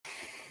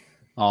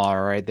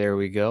All right, there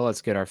we go.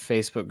 Let's get our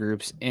Facebook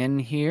groups in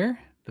here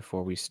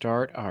before we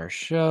start our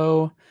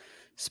show.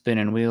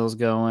 Spinning wheels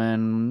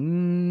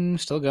going,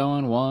 still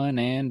going, 1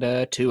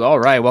 and 2. All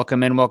right,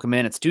 welcome in, welcome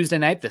in. It's Tuesday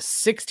night, the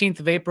 16th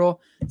of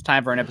April. It's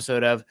time for an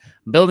episode of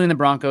Building the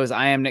Broncos.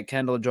 I am Nick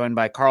Kendell, joined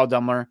by Carl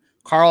Dumler.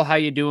 Carl, how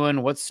you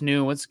doing? What's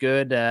new? What's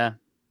good?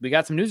 We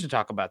got some news to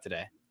talk about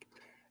today.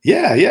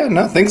 Yeah,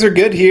 no, things are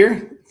good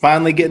here.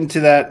 Finally getting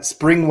to that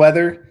spring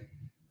weather.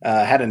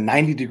 Had a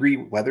 90-degree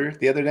weather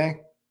the other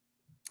day.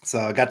 So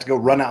I got to go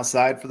run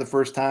outside for the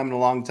first time in a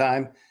long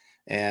time.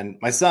 And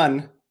my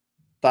son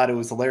thought it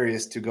was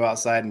hilarious to go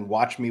outside and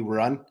watch me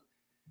run.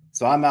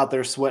 So I'm out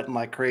there sweating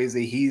like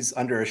crazy. He's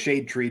under a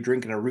shade tree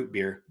drinking a root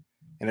beer.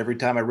 And every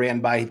time I ran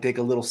by, he'd take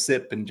a little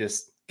sip and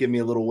just give me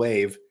a little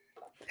wave.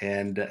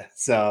 And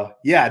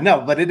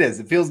but it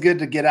is. It feels good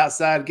to get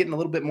outside, getting a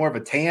little bit more of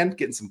a tan,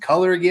 getting some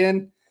color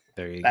again.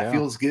 There you That go.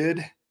 feels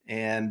good.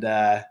 And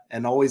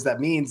always that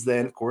means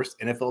then, of course,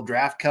 NFL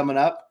draft coming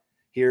up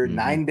here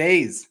 9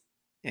 days.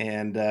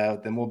 And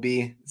then we'll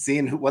be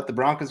seeing what the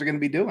Broncos are going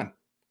to be doing.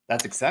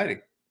 That's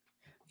exciting.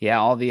 Yeah,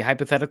 all the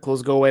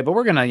hypotheticals go away, but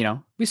we're going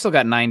to, we still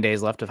got 9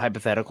 days left of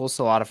hypotheticals.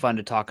 So a lot of fun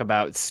to talk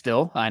about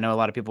still. I know a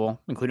lot of people,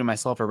 including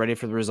myself, are ready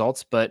for the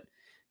results, but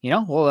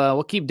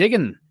we'll keep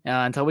digging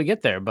until we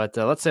get there. But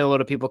let's say hello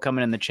to people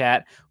coming in the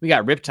chat. We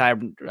got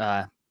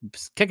Riptide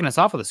kicking us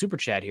off with a super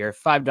chat here.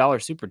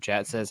 $5 super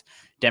chat says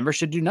Denver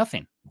should do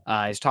nothing.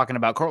 He's talking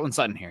about Courtland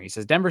Sutton here. He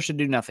says Denver should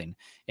do nothing.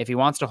 If he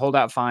wants to hold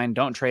out, fine.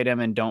 Don't trade him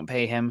and don't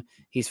pay him.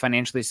 He's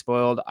financially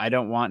spoiled. I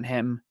don't want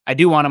him. I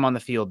do want him on the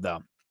field,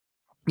 though.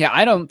 Yeah,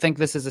 I don't think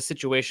this is a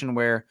situation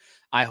where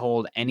I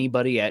hold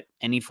anybody at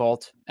any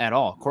fault at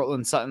all.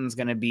 Courtland Sutton's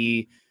going to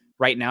be,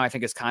 right now, I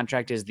think his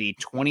contract is the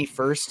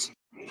 21st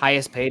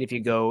highest paid if you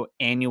go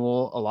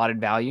annual allotted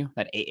value,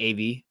 that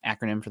AAV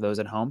acronym for those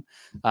at home,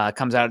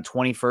 comes out at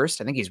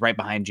 21st. I think he's right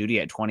behind Judy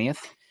at 20th.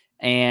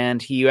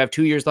 And you have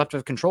 2 years left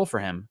of control for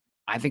him.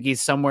 I think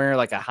he's somewhere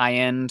like a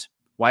high-end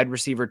wide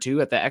receiver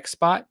 2 at the X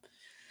spot.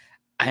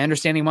 I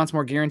understand he wants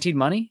more guaranteed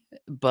money,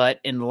 but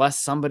unless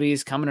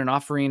somebody's coming and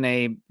offering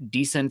a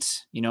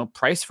decent,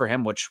 price for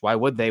him, which why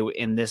would they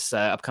in this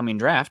upcoming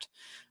draft?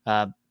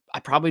 I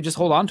probably just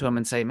hold on to him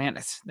and say, man,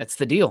 that's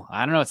the deal.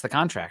 I don't know. It's the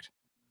contract.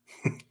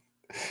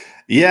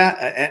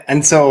 Yeah.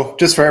 And so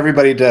just for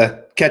everybody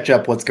to catch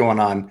up what's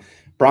going on,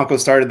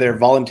 Broncos started their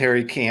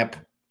voluntary camp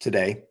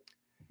today,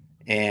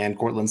 and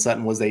Courtland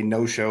Sutton was a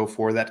no-show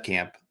for that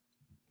camp.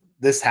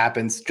 This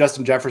happens.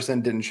 Justin Jefferson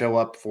didn't show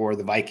up for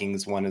the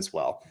Vikings one as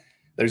well.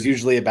 There's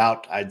usually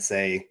about, I'd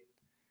say,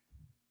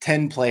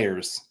 10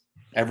 players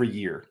every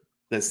year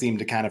that seem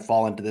to kind of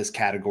fall into this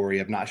category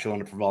of not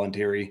showing up for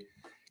voluntary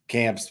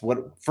camps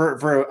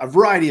for a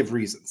variety of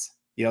reasons.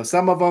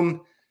 Some of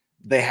them,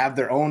 they have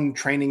their own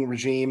training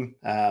regime.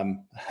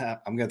 I'm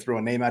going to throw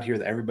a name out here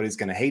that everybody's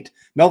going to hate.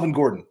 Melvin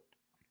Gordon.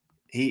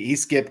 He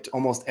skipped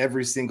almost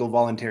every single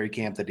voluntary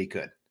camp that he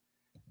could.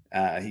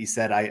 He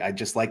said, I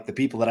just like the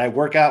people that I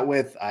work out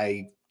with.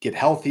 I get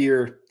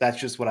healthier. That's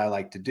just what I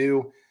like to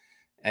do.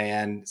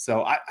 And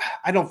so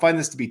I don't find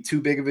this to be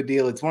too big of a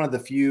deal. It's one of the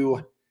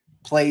few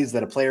plays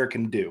that a player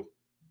can do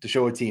to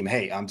show a team,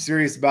 hey, I'm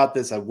serious about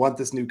this. I want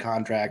this new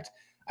contract.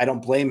 I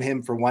don't blame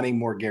him for wanting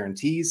more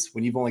guarantees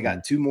when you've only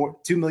got 2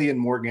 million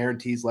more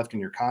guarantees left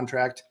in your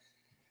contract.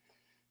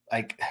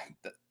 Like,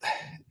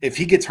 if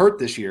he gets hurt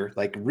this year,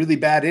 like really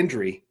bad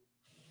injury,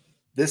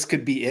 this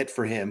could be it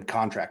for him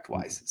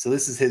contract-wise. So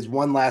this is his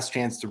one last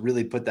chance to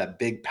really put that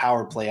big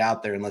power play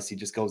out there, unless he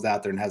just goes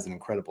out there and has an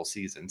incredible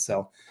season.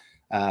 So,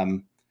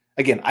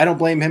 again, I don't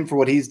blame him for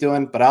what he's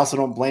doing, but I also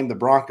don't blame the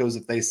Broncos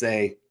if they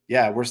say,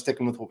 yeah, we're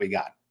sticking with what we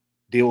got.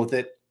 Deal with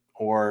it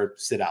or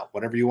sit out,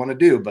 whatever you want to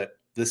do, but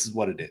this is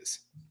what it is.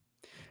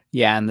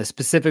 Yeah, and the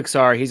specifics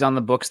are he's on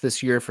the books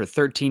this year for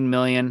 $13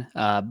 million,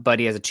 but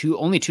he has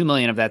only $2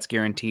 million of that's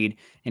guaranteed,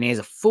 and he has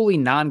a fully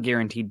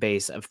non-guaranteed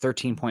base of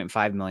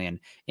 $13.5 million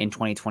in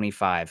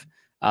 2025.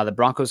 The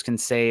Broncos can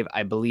save,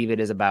 I believe it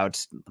is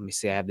about, let me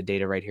see, I have the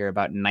data right here,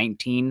 about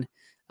 19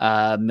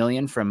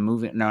 million from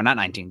moving. No, not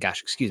 19.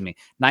 Gosh, excuse me.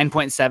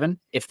 9.7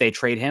 if they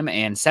trade him,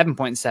 and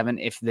 7.7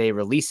 if they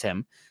release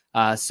him.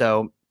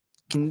 So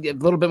can get a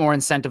little bit more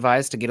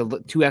incentivized to get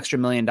 $2 extra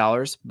million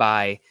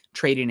by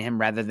trading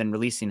him rather than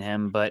releasing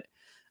him. But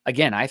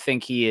again, I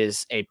think he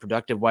is a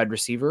productive wide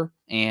receiver,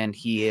 and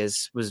he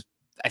was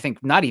I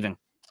think not even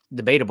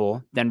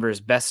debatable Denver's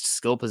best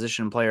skill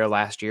position player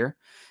last year,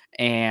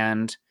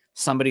 and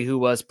somebody who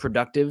was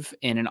productive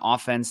in an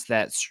offense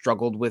that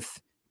struggled with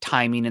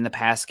timing in the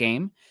pass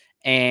game.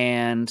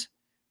 And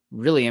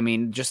really, I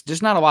mean,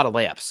 just not a lot of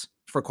layups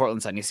for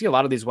Courtland Sutton. You see a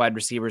lot of these wide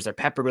receivers, they're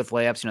peppered with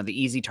layups,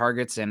 the easy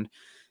targets. And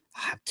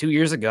 2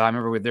 years ago, I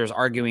remember there's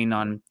arguing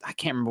on, I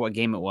can't remember what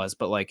game it was,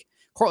 but like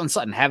Courtland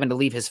Sutton having to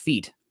leave his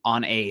feet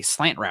on a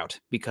slant route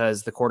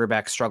because the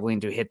quarterback's struggling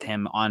to hit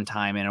him on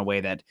time in a way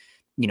that,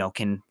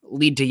 can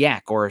lead to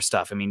yak or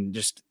stuff. I mean,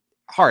 just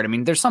hard. I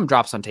mean, there's some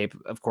drops on tape,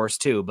 of course,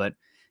 too, but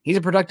he's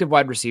a productive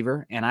wide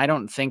receiver. And I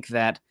don't think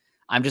that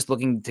I'm just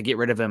looking to get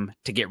rid of him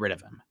to get rid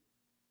of him.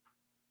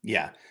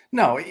 Yeah,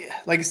 no,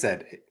 like I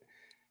said,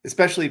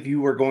 especially if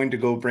you were going to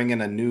go bring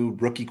in a new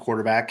rookie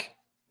quarterback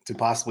to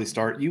possibly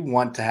start, you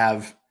want to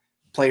have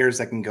players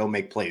that can go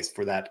make plays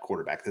for that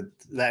quarterback,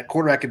 that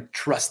quarterback could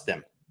trust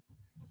them.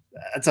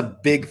 That's a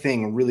big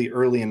thing really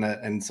early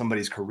in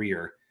somebody's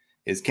career,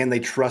 is can they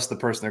trust the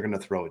person they're going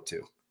to throw it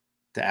to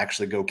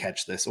actually go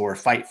catch this or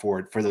fight for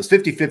it, for those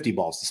 50-50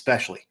 balls,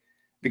 especially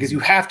because you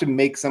have to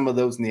make some of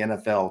those in the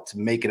NFL to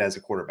make it as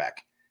a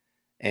quarterback.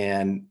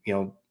 And, you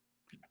know,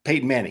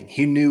 Peyton Manning,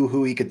 he knew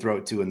who he could throw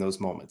it to in those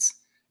moments.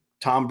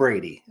 Tom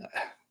Brady,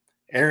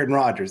 Aaron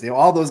Rodgers,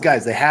 all those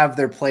guys, they have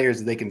their players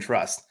that they can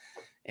trust.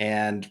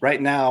 And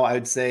right now, I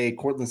would say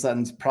Courtland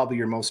Sutton's probably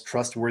your most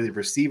trustworthy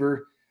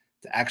receiver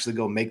to actually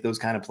go make those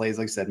kind of plays.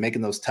 Like I said,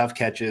 making those tough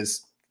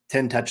catches,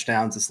 10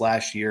 touchdowns this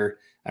last year.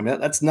 I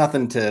mean, that's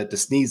nothing to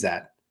sneeze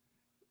at.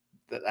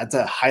 That's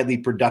a highly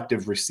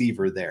productive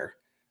receiver there.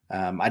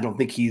 I don't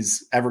think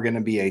he's ever going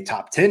to be a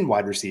top 10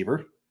 wide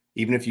receiver,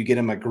 even if you get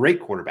him a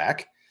great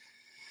quarterback.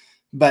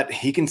 But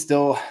he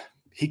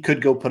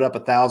could go put up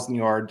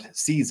 1,000-yard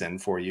season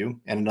for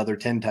you and another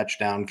 10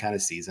 touchdown kind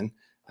of season.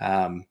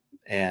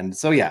 And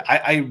so, yeah,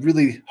 I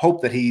really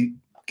hope that he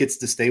gets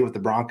to stay with the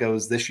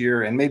Broncos this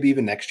year and maybe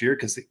even next year,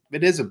 because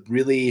it is a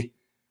really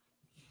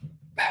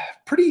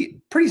pretty,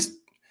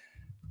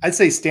 I'd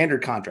say,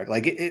 standard contract.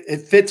 Like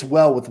it fits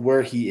well with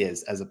where he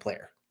is as a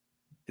player.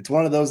 It's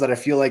one of those that I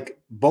feel like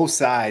both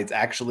sides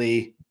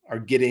actually are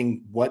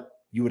getting what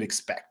you would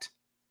expect.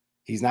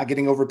 He's not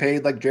getting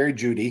overpaid like Jerry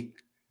Jeudy,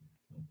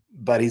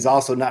 but he's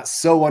also not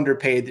so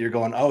underpaid that you're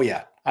going, oh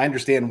yeah, I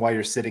understand why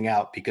you're sitting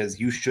out, because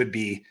you should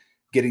be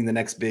getting the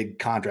next big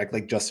contract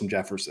like Justin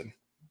Jefferson.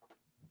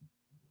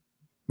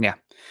 Yeah,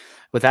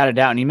 without a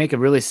doubt. And you make a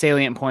really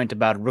salient point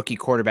about rookie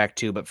quarterback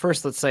too. But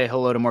first, let's say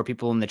hello to more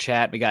people in the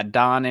chat. We got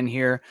Don in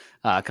here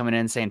coming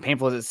in saying,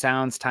 painful as it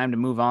sounds, time to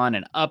move on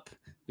and up.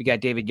 We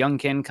got David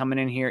Youngkin coming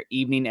in here.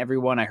 Evening,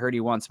 everyone. I heard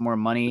he wants more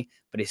money,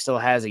 but he still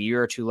has a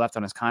year or two left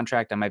on his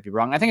contract. I might be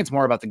wrong. I think it's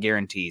more about the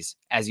guarantees,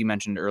 as you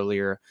mentioned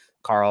earlier,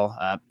 Carl.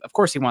 Of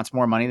course, he wants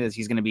more money.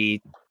 He's going to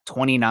be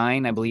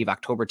 29, I believe,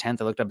 October 10th.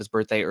 I looked up his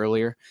birthday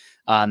earlier,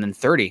 and then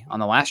 30 on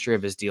the last year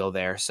of his deal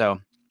there. So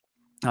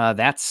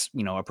that's,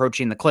 you know,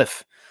 approaching the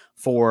cliff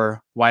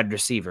for wide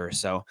receiver.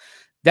 So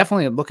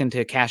definitely looking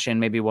to cash in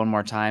maybe one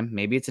more time.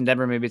 Maybe it's in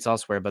Denver, maybe it's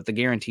elsewhere, but the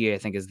guarantee, I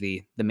think, is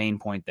the main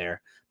point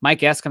there.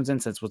 Mike S. comes in,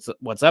 says,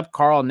 what's up,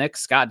 Carl, Nick,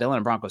 Scott, Dylan,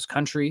 and Broncos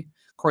country.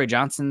 Corey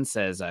Johnson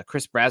says,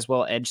 Chris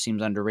Braswell, edge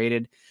seems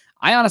underrated.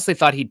 I honestly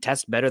thought he'd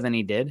test better than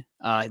he did,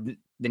 than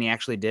he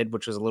actually did,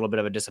 which was a little bit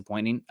of a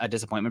disappointment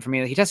for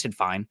me. He tested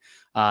fine.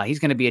 He's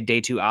going to be a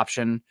day 2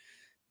 option.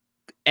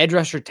 Edge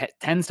rusher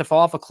tends to fall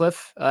off a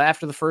cliff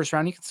after the first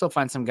round. You can still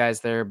find some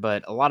guys there,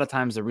 but a lot of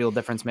times the real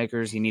difference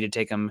makers, you need to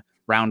take them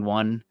round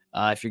 1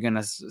 if you're going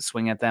to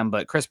swing at them.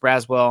 But Chris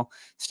Braswell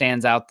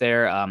stands out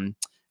there.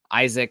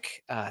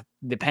 Isaac,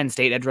 the Penn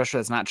State edge rusher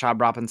that's not Chop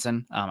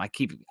Robinson. I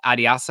keep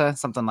Adiasa,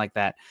 something like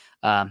that,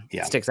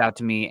 sticks out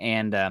to me.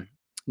 And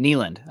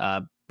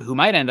Nealand, who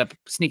might end up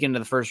sneaking into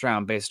the first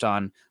round based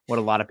on what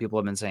a lot of people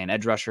have been saying.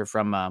 Edge rusher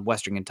from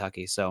Western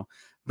Kentucky. So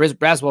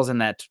Braswell's in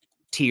that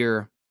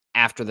tier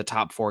after the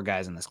top 4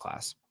 guys in this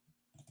class.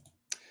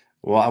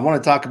 Well, I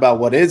want to talk about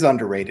what is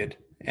underrated,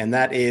 and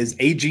that is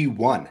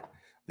AG1.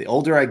 The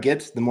older I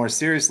get, the more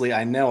seriously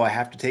I know I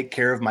have to take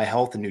care of my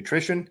health and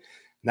nutrition.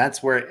 And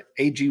that's where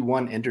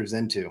AG1 enters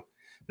into.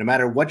 No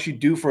matter what you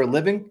do for a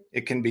living,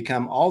 it can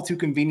become all too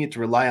convenient to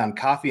rely on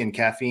coffee and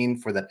caffeine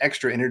for that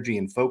extra energy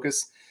and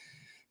focus.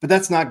 But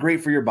that's not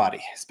great for your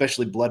body,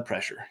 especially blood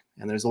pressure.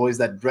 And there's always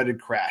that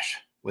dreaded crash.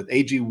 With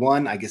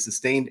AG1, I get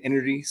sustained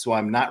energy, so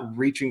I'm not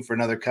reaching for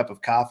another cup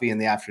of coffee in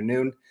the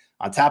afternoon.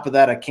 On top of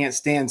that, I can't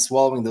stand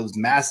swallowing those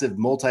massive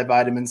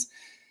multivitamins.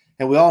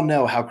 And we all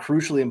know how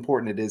crucially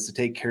important it is to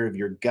take care of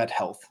your gut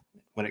health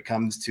when it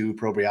comes to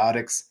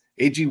probiotics.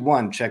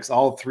 AG1 checks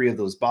all 3 of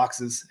those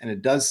boxes, and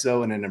it does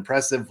so in an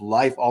impressive,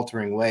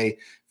 life-altering way.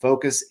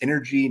 Focus,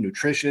 energy,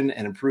 nutrition,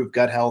 and improved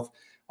gut health,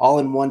 all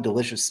in one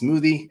delicious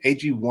smoothie.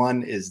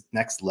 AG1 is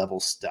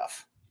next-level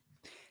stuff.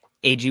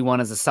 AG1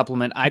 is a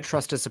supplement I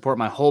trust to support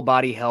my whole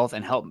body health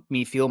and help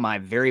me feel my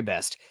very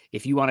best.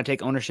 If you want to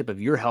take ownership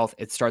of your health,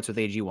 it starts with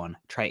AG1.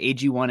 Try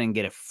AG1 and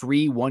get a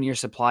free 1-year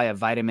supply of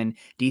vitamin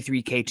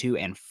D3K2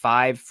 and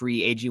 5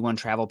 free AG1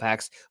 travel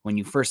packs when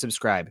you first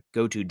subscribe.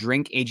 Go to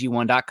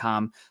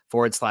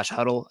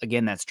drinkag1.com/huddle.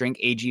 Again, that's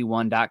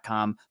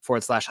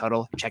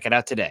drinkag1.com/huddle. Check it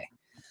out today.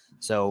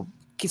 So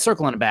keep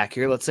circling it back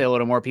here. Let's say a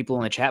little more people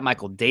in the chat.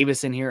 Michael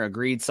Davis in here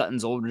agreed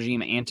Sutton's old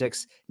regime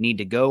antics need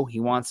to go. He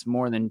wants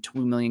more than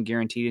 $2 million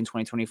guaranteed in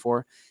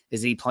 2024.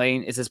 Is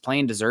his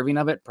playing deserving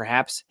of it?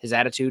 Perhaps. His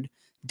attitude?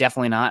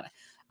 Definitely not.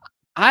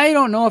 I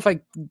don't know if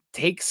I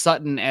take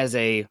Sutton as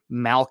a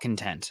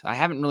malcontent. I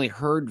haven't really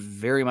heard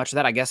very much of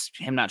that. I guess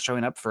him not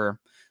showing up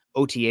for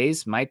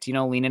OTAs might,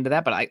 lean into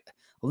that. But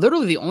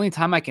literally the only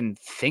time I can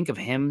think of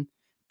him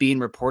being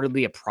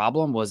reportedly a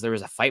problem was there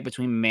was a fight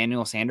between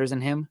Emmanuel Sanders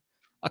and him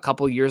a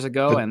couple years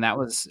ago, and that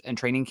was in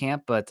training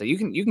camp. But you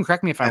can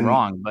correct me if I'm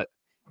wrong. But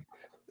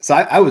so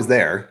I was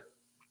there,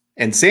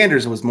 and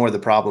Sanders was more the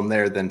problem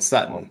there than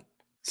Sutton.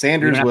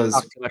 Sanders don't have to was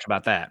talk too much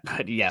about that,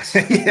 but yes.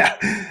 Yeah,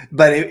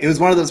 but it was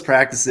one of those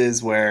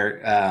practices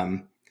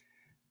where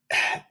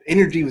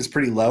energy was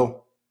pretty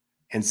low,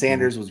 and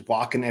Sanders was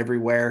walking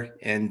everywhere.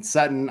 And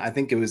Sutton, I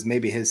think it was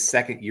maybe his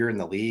second year in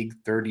the league,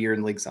 third year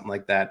in the league, something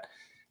like that.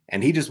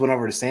 And he just went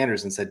over to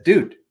Sanders and said,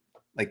 dude,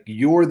 like,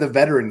 you're the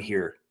veteran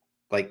here.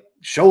 Like,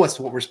 show us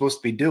what we're supposed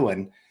to be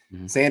doing.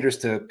 Sanders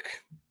took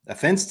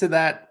offense to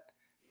that,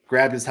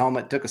 grabbed his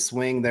helmet, took a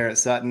swing there at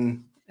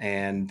Sutton,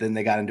 and then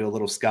they got into a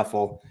little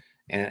scuffle.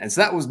 And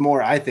so that was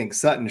more, I think,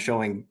 Sutton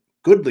showing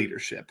good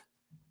leadership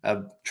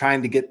of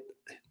trying to get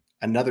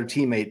another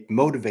teammate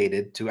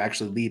motivated to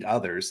actually lead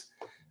others.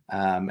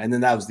 And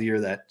then that was the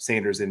year that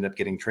Sanders ended up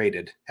getting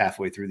traded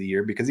halfway through the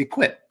year because he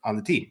quit on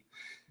the team.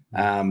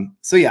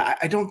 So yeah,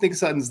 I don't think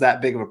Sutton's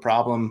that big of a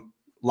problem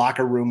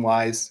locker room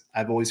wise.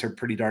 I've always heard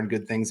pretty darn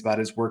good things about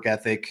his work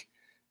ethic.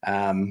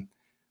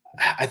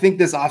 I think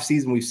this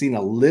offseason we've seen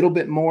a little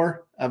bit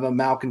more of a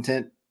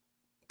malcontent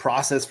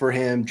process for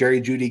him.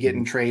 Jerry Jeudy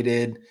getting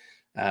traded,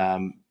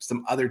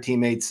 some other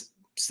teammates,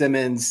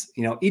 Simmons,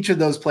 each of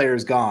those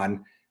players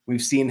gone.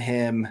 We've seen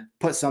him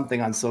put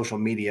something on social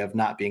media of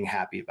not being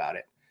happy about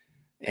it.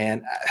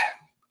 And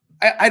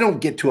I don't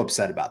get too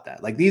upset about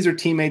that. Like, these are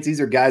teammates. These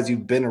are guys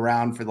you've been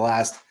around for the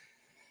last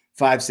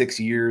 5-6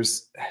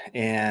 years,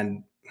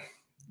 and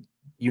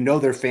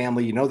their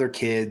family, their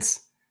kids.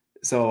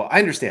 So I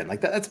understand,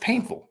 like, that's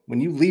painful when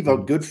you leave a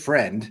good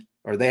friend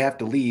or they have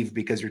to leave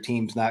because your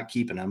team's not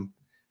keeping them.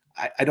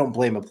 I don't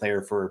blame a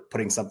player for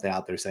putting something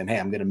out there saying, hey,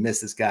 I'm going to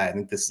miss this guy. I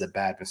think this is a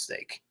bad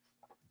mistake.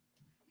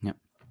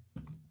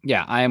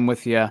 Yeah, I am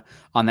with you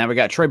on that. We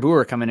got Troy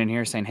Boer coming in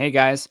here saying, hey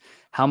guys,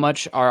 how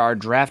much are our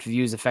draft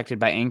views affected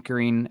by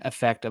anchoring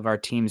effect of our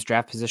team's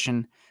draft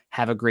position?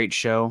 Have a great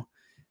show.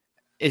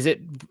 Is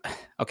it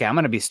okay? I'm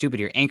going to be stupid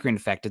here. Anchoring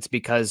effect. It's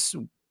because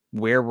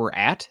where we're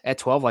at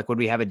 12, like, would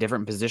we have a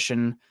different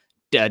disposition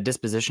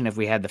if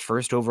we had the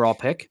first overall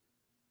pick?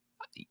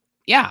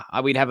 Yeah,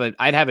 I'd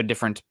have a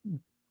different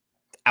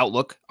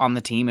outlook on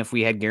the team if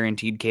we had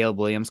guaranteed Caleb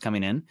Williams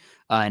coming in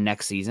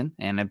next season,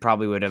 and I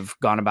probably would have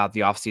gone about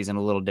the offseason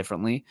a little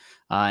differently.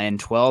 And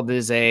 12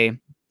 is the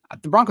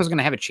Broncos are going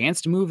to have a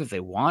chance to move if they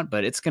want,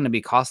 but it's going to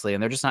be costly,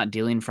 and they're just not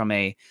dealing from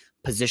a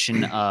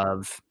position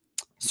of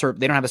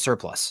they don't have a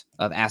surplus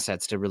of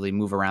assets to really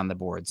move around the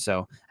board.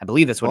 So I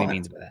believe that's what he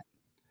means by that.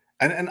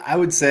 And I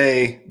would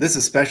say this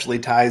especially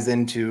ties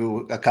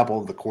into a couple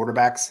of the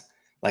quarterbacks,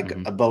 like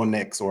a Bo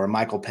Nix or a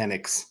Michael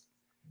Penix.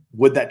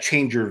 Would that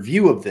change your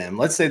view of them?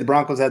 Let's say the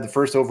Broncos had the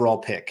first overall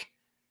pick.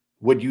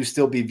 Would you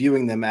still be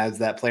viewing them as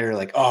that player,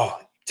 like, oh,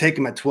 take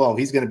him at 12,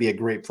 he's going to be a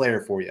great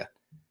player for you?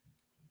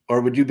 Or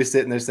would you be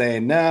sitting there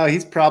saying, no,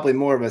 he's probably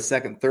more of a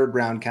second, third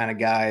round kind of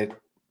guy,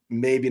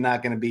 maybe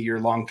not going to be your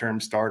long-term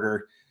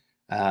starter?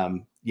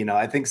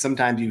 I think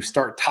sometimes you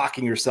start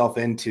talking yourself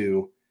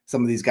into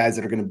some of these guys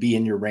that are going to be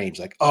in your range.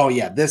 Like, oh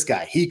yeah, this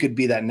guy, he could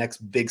be that next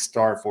big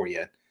star for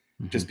you,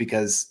 just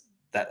because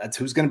that's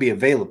who's going to be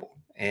available.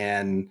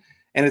 And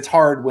it's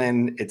hard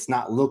when it's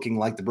not looking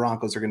like the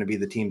Broncos are going to be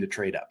the team to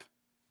trade up.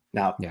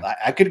 Now,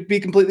 I could be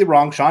completely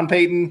wrong. Sean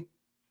Payton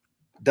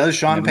does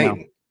Sean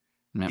Payton,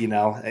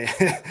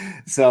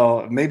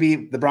 so maybe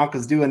the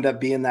Broncos do end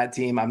up being that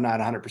team. I'm not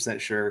 100%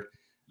 sure.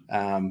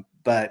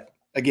 But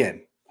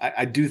again,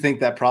 I do think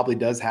that probably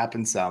does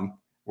happen some,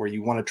 where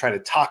you want to try to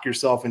talk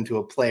yourself into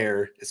a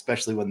player,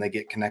 especially when they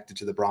get connected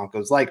to the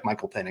Broncos, like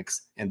Michael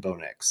Penix and Bo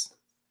Nix.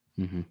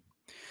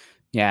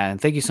 Yeah,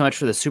 and thank you so much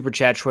for the super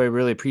chat, Troy.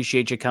 Really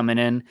appreciate you coming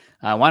in.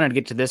 I wanted to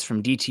get to this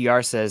from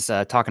DTR, says,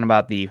 talking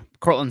about the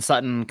Courtland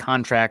Sutton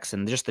contracts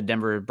and just the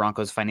Denver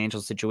Broncos financial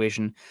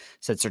situation.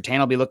 Said Surtain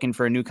will be looking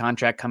for a new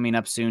contract coming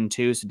up soon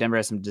too, so Denver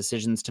has some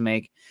decisions to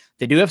make.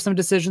 They do have some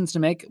decisions to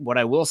make. What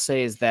I will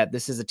say is that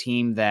this is a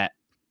team that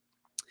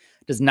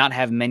does not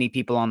have many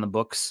people on the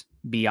books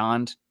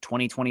beyond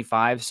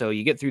 2025. So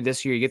you get through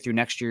this year, you get through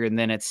next year, and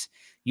then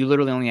you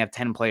literally only have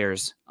 10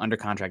 players under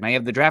contract. Now you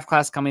have the draft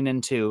class coming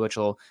in too, which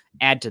will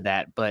add to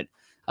that. But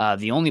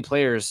the only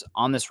players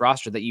on this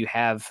roster that you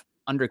have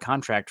under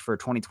contract for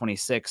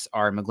 2026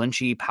 are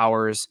McGlinchey,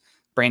 Powers,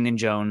 Brandon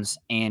Jones,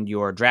 and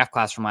your draft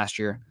class from last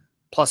year,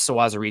 plus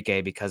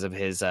Sawazarike because of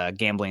his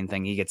gambling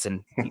thing. He gets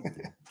an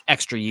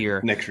extra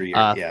year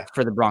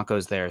for the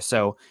Broncos there.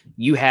 So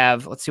you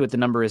have, let's see what the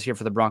number is here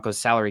for the Broncos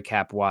salary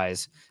cap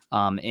wise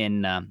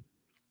in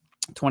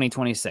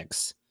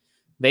 2026.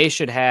 They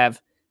should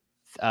have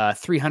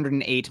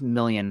 $308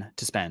 million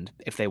to spend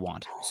if they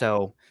want.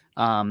 So,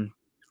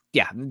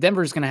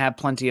 Denver's going to have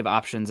plenty of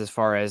options as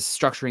far as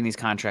structuring these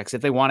contracts.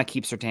 If they want to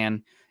keep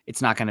Surtain,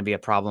 it's not going to be a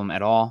problem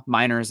at all.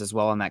 Miners as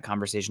well in that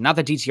conversation. Not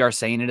that DTR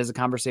saying it is a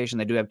conversation.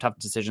 They do have tough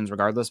decisions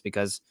regardless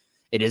because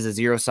it is a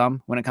zero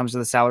sum when it comes to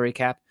the salary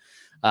cap.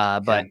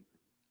 The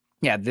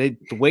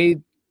way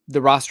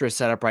the roster is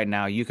set up right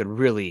now, you could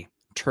really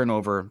turn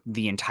over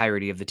the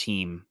entirety of the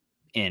team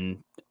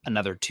in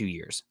another 2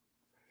 years.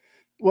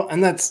 Well,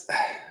 and that's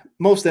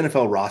most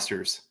NFL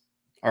rosters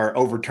are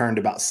overturned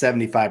about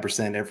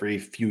 75% every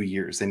few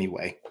years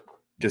anyway.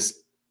 Just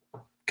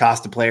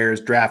cost of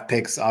players, draft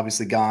picks,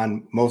 obviously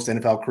gone. Most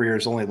NFL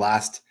careers only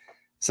last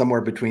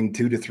somewhere between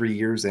 2 to 3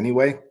 years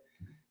anyway.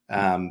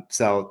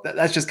 So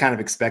that's just kind of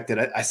expected.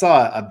 I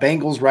saw a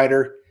Bengals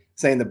writer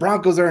saying the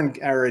Broncos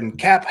are in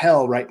cap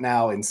hell right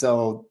now, and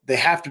so they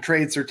have to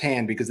trade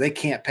Surtain because they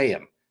can't pay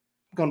him.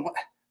 I'm going,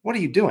 what are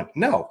you doing?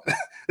 No,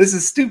 this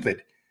is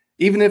stupid.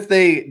 Even if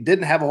they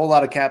didn't have a whole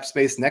lot of cap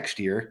space next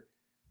year,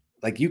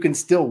 like you can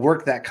still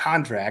work that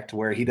contract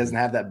where he doesn't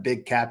have that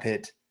big cap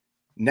hit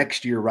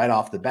next year right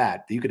off the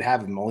bat. You could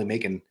have him only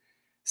making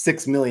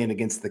 $6 million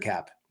against the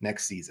cap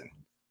next season.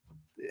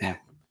 Yeah.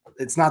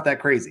 It's not that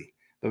crazy.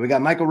 But we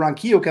got Michael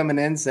Ronquillo coming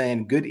in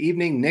saying, good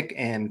evening, Nick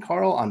and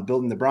Carl on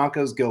Building the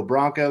Broncos. Go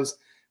Broncos.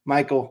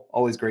 Michael,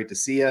 always great to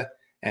see you.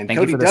 And thank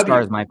Cody you for the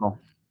stars, Michael.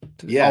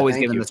 Yeah, always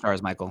giving the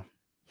stars, Michael.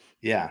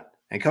 Yeah.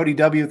 And Cody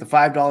W with the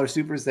 $5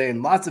 super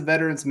saying, lots of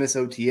veterans miss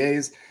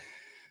OTAs.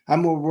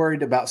 I'm more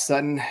worried about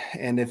Sutton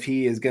and if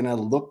he is going to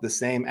look the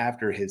same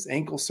after his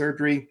ankle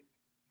surgery.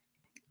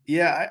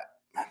 Yeah,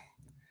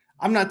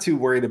 I'm not too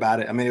worried about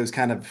it. I mean, it was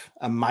kind of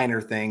a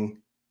minor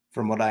thing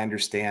from what I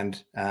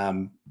understand.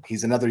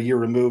 He's another year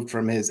removed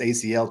from his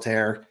ACL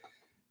tear.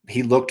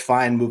 He looked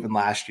fine moving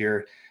last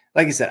year.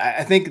 Like you said,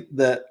 I think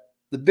the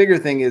bigger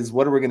thing is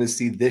what are we going to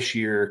see this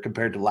year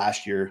compared to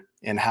last year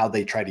and how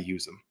they try to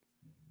use him.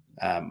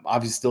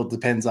 Obviously, still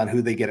depends on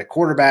who they get at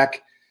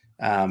quarterback.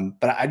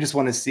 But I just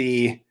want to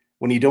see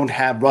when you don't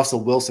have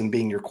Russell Wilson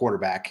being your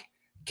quarterback,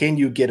 can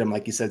you get him,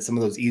 like you said, some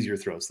of those easier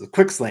throws, the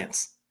quick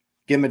slants,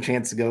 give him a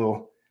chance to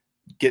go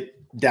get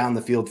down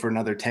the field for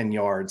another 10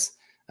 yards.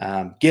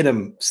 Get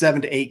him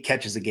 7 to 8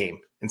 catches a game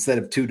instead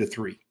of 2 to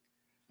 3.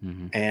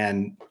 Mm-hmm.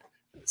 And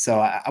so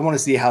I want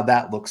to see how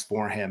that looks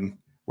for him,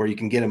 where you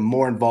can get him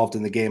more involved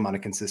in the game on a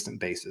consistent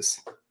basis.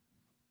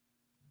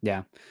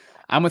 Yeah,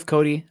 I'm with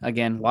Cody.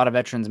 Again, a lot of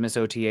veterans miss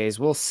OTAs.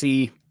 We'll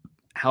see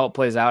how it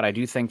plays out. I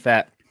do think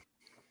that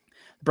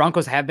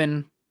Broncos have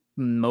been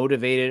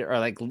motivated or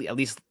like at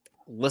least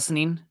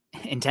listening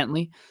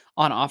intently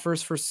on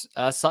offers for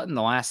Sutton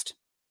the last,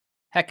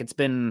 heck, it's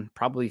been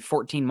probably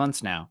 14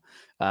 months now.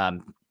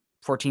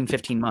 14,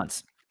 15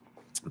 months,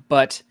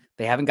 but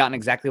they haven't gotten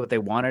exactly what they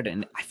wanted.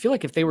 And I feel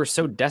like if they were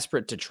so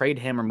desperate to trade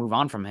him or move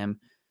on from him,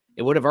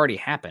 it would have already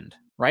happened,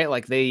 right?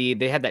 Like they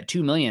had that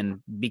 $2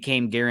 million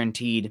became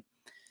guaranteed.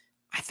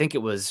 I think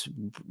it was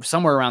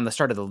somewhere around the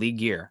start of the league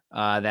year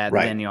that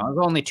right. Then, it was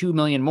only $2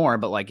 million more,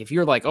 but like, if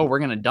you're like, oh, we're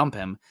going to dump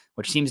him,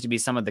 which seems to be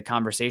some of the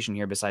conversation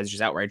here besides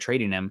just outright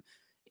trading him,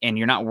 and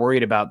you're not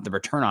worried about the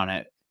return on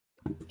it,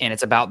 and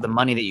it's about the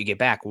money that you get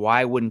back,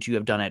 why wouldn't you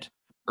have done it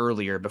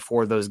earlier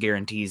before those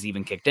guarantees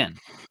even kicked in?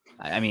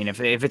 I mean, if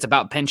it's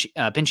about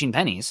pinching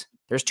pennies,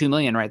 there's $2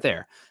 million right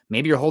there.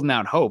 Maybe you're holding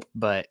out hope,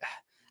 but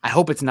I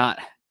hope it's not.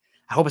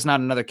 I hope it's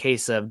not another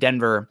case of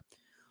Denver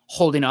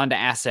holding on to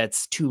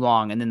assets too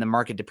long and then the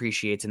market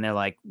depreciates and they're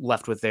like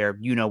left with their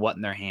what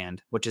in their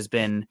hand, which has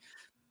been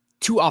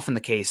too often the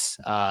case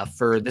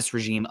for this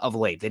regime of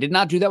late. They did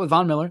not do that with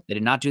Von Miller. They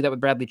did not do that with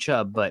Bradley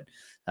Chubb, but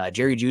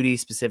Jerry Jeudy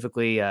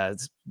specifically,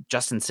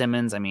 Justin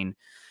Simmons. I mean,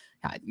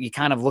 you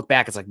kind of look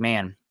back, it's like,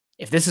 man,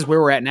 if this is where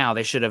we're at now,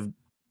 they should have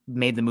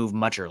made the move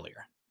much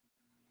earlier.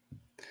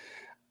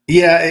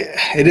 Yeah,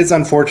 it is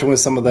unfortunate with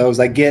some of those.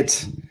 I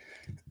get,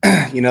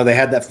 they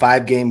had that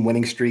 5-game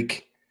winning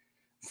streak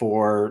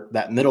for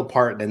that middle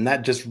part, and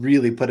that just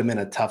really put them in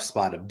a tough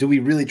spot of, do we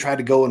really try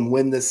to go and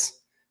win this,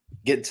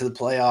 get to the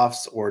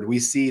playoffs, or do we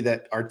see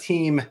that our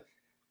team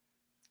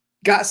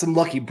got some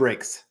lucky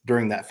breaks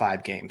during that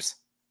 5 games?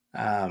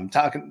 And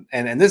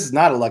this is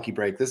not a lucky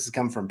break. This has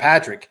come from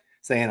Patrick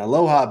saying,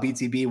 aloha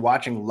BTB,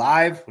 watching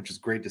live, which is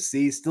great to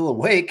see. Still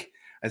awake.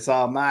 I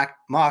saw a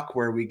mock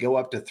where we go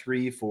up to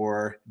 3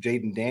 for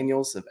Jaden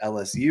Daniels of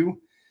LSU.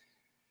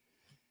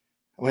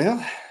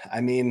 Well,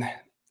 I mean,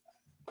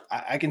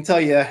 I can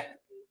tell you,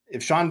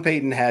 if Sean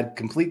Payton had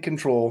complete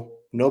control,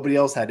 nobody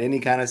else had any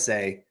kind of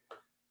say,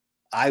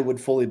 I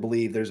would fully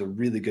believe there's a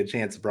really good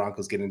chance the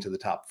Broncos get into the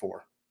top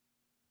 4.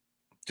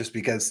 Just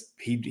because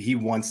he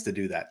wants to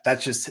do that.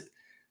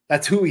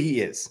 That's who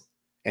he is.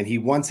 And he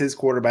wants his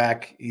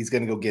quarterback. He's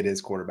going to go get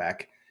his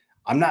quarterback.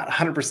 I'm not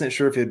 100%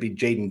 sure if it would be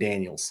Jaden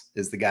Daniels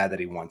is the guy that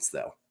he wants,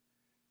 though.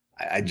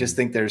 I just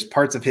think there's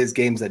parts of his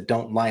games that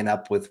don't line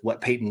up with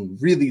what Payton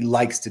really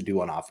likes to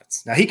do on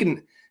offense. Now, he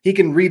can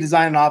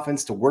redesign an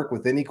offense to work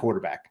with any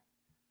quarterback.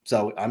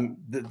 So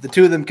the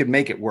two of them could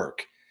make it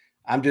work.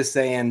 I'm just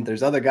saying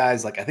there's other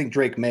guys, like I think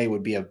Drake May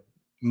would be a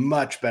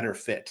much better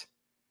fit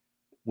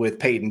with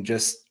Payton,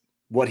 just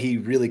what he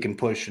really can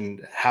push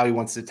and how he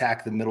wants to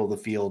attack the middle of the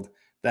field.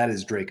 That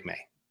is Drake May.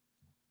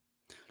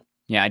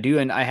 Yeah, I do.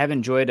 And I have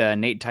enjoyed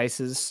Nate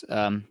Tice's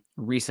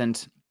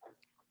recent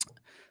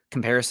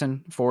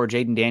comparison for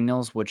Jaden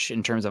Daniels, which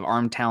in terms of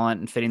arm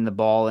talent and fitting the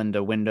ball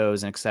into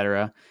windows and et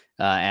cetera,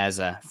 as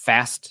a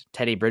fast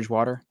Teddy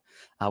Bridgewater.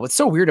 What's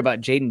so weird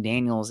about Jaden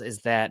Daniels is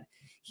that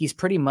he's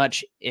pretty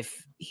much,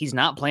 if he's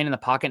not playing in the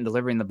pocket and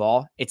delivering the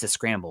ball, it's a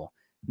scramble.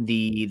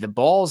 The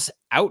ball's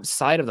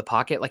outside of the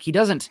pocket. Like, he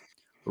doesn't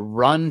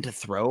run to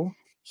throw.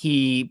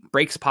 He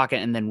breaks pocket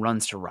and then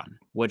runs to run,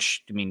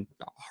 which, I mean,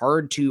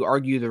 hard to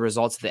argue the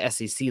results at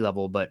the SEC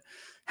level, but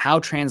how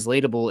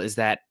translatable is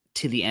that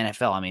to the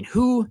NFL? I mean,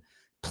 who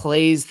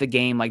plays the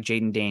game like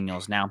Jaden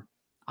Daniels. Now,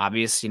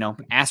 obvious,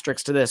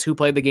 asterisks to this. Who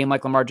played the game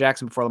like Lamar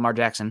Jackson before Lamar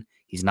Jackson?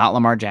 He's not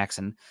Lamar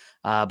Jackson.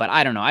 But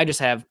I don't know. I just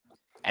have,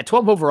 at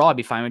 12 overall, I'd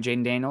be fine with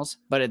Jaden Daniels.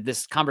 But at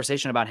this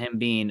conversation about him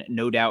being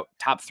no doubt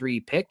top 3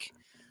 pick,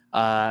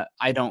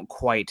 I don't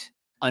quite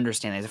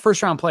understand that. He's a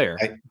first-round player,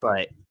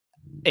 but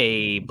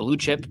a blue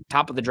chip,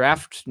 top of the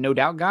draft, no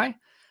doubt guy,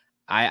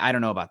 I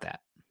don't know about that.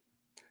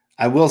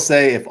 I will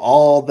say, if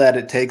all that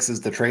it takes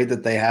is the trade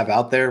that they have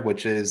out there,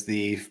 which is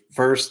the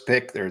first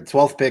pick or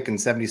 12th pick in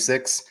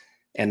 76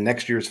 and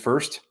next year's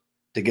first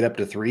to get up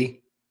to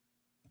 3,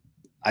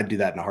 I'd do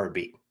that in a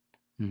heartbeat.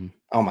 Mm-hmm.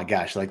 Oh my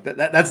gosh, like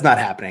that's not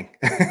happening.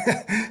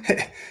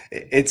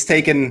 It's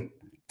taken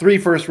 3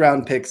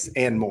 first-round picks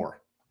and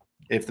more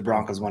if the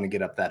Broncos want to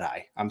get up that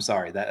high. I'm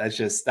sorry,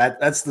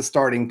 that's the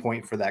starting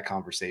point for that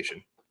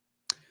conversation.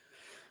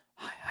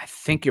 I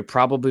think you're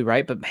probably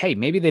right, but hey,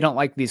 maybe they don't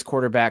like these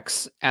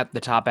quarterbacks at the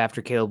top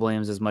after Caleb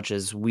Williams as much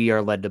as we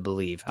are led to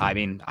believe. I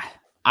mean,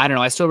 I don't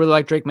know. I still really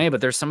like Drake May, but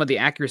there's some of the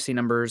accuracy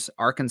numbers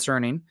are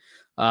concerning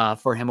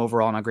for him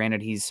overall. Now,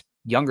 granted, he's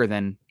younger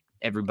than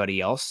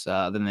everybody else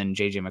than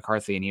JJ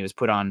McCarthy, and he was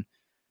put on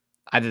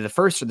either the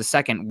first or the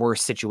second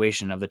worst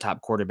situation of the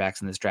top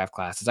quarterbacks in this draft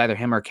class. It's either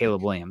him or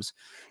Caleb Williams.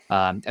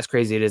 As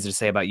crazy it is to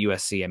say about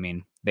USC, I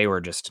mean, they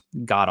were just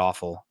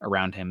god-awful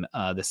around him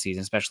this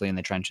season, especially in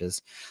the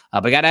trenches.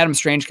 But we got Adam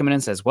Strange coming in,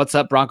 says, "What's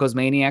up, Broncos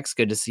Maniacs?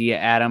 Good to see you,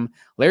 Adam."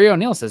 Larry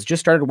O'Neill says, "Just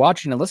started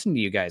watching and listening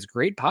to you guys.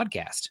 Great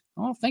podcast."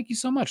 Oh, thank you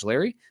so much,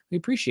 Larry. We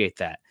appreciate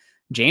that.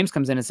 James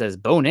comes in and says,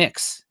 "Bo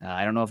Nix."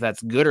 I don't know if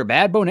that's good or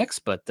bad, Bo Nix,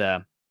 but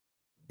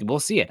we'll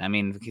see it. I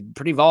mean,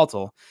 pretty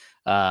volatile.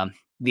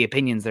 The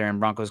opinions there in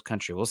Broncos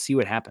country. We'll see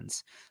what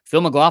happens.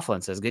 Phil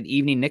McLaughlin says, "Good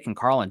evening, Nick and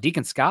Carl and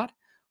Deacon Scott.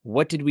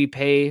 What did we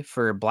pay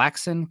for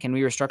Blackson? Can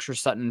we restructure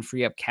Sutton and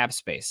free up cap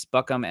space?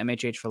 Buckham,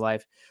 MHH for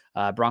life,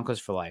 Broncos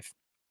for life."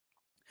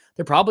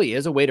 There probably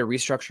is a way to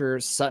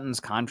restructure Sutton's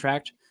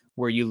contract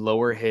where you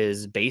lower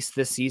his base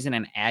this season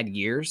and add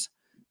years,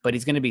 but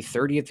he's going to be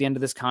 30 at the end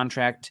of this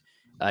contract.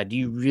 Do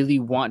you really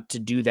want to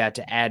do that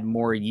to add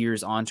more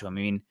years onto him?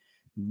 I mean,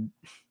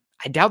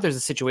 I doubt there's a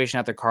situation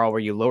out there, Carl,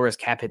 where you lower his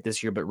cap hit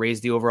this year, but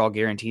raise the overall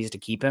guarantees to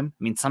keep him.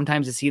 I mean,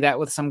 sometimes you see that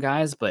with some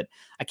guys, but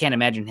I can't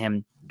imagine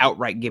him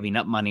outright giving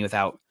up money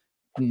without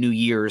new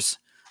years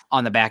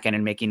on the back end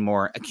and making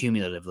more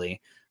accumulatively.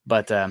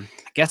 But I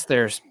guess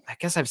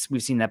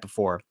we've seen that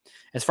before.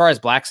 As far as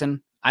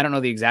Blackson, I don't know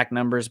the exact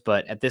numbers,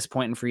 but at this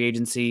point in free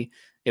agency,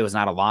 it was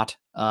not a lot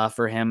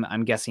for him.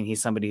 I'm guessing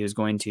he's somebody who's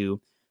going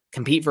to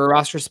compete for a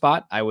roster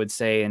spot. I would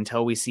say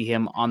until we see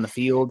him on the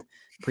field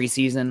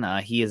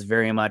preseason, he is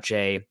very much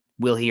a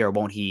will he or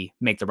won't he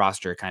make the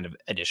roster kind of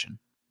addition.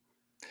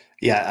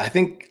 Yeah, I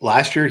think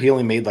last year he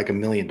only made like $1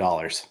 million.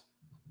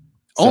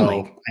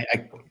 Only?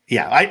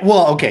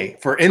 Well, okay,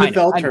 for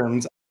NFL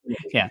terms,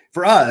 yeah,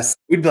 for us,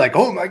 we'd be like,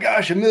 oh my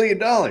gosh, $1 million.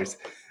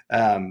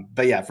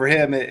 But yeah, for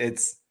him,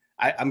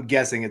 I'm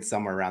guessing it's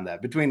somewhere around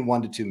that, between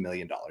 $1 to $2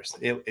 million.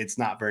 It's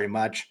not very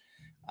much.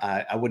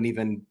 I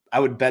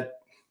would bet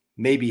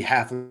maybe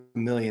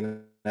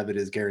 $500,000 of it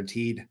is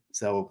guaranteed.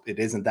 So it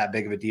isn't that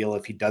big of a deal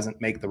if he doesn't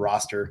make the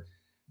roster.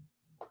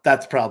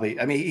 That's probably,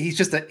 I mean,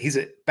 he's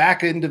a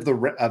back end of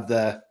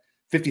the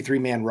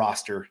 53-man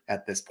roster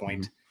at this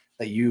point,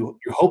 that you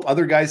hope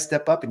other guys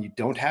step up and you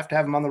don't have to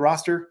have him on the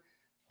roster,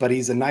 but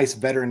he's a nice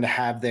veteran to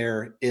have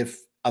there if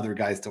other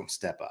guys don't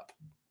step up.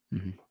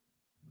 Mm-hmm.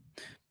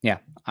 Yeah,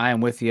 I am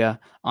with you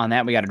on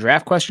that. We got a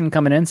draft question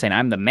coming in saying,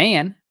 "I'm the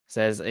man,"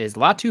 says, "Is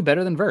Latu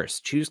better than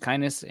Verse? Choose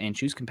kindness and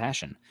choose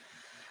compassion."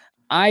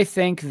 I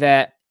think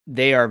that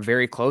they are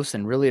very close,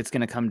 and really it's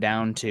going to come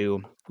down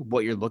to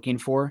what you're looking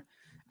for.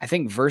 I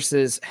think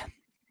Versus,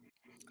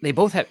 they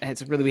both have,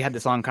 we had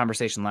this long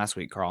conversation last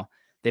week, Carl.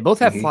 They both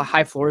have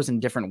high floors in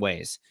different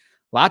ways.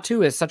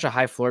 Latu is such a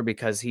high floor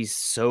because he's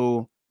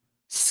so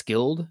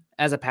skilled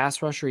as a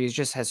pass rusher. He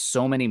just has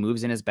so many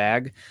moves in his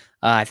bag.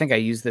 I think I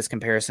used this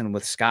comparison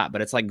with Scott,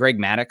 but it's like Greg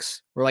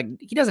Maddux, where like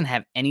he doesn't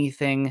have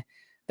anything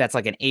that's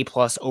like an A+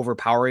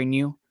 overpowering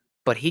you,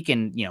 but he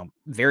can,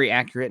 very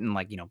accurate and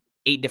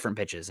 8 different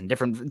pitches and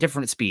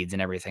different speeds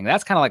and everything.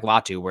 That's kind of like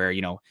Latu, where,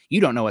 you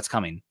don't know what's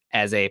coming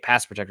as a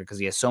pass protector because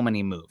he has so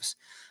many moves,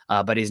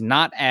 but he's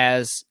not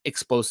as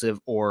explosive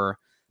or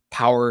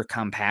power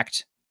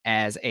compact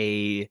as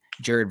a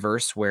Jared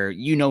Verse, where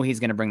he's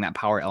going to bring that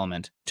power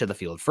element to the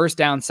field. First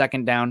down,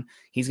 second down,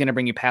 he's going to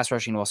bring you pass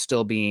rushing while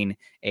still being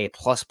a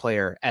plus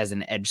player as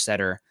an edge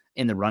setter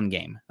in the run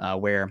game,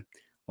 where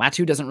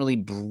Latu doesn't really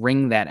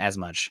bring that as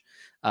much.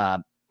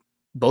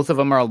 Both of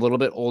them are a little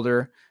bit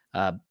older.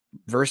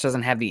 Verse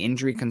doesn't have the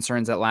injury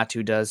concerns that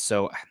Latu does.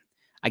 So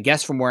I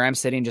guess from where I'm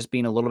sitting, just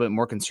being a little bit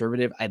more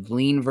conservative, I'd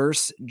lean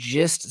Verse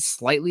just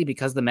slightly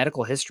because of the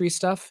medical history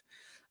stuff.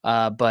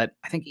 But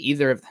I think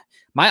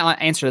my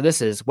answer to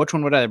this is, which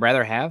one would I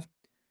rather have?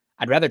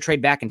 I'd rather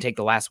trade back and take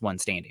the last one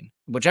standing.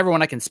 Whichever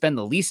one I can spend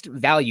the least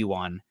value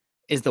on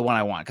is the one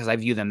I want, because I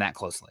view them that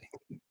closely.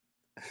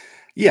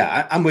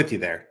 Yeah, I'm with you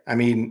there. I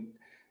mean,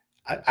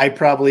 I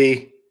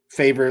probably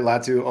favor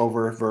Latu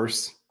over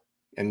Verse.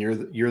 and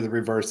you're the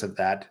reverse of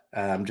that.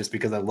 Just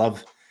because I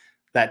love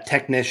that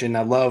technician.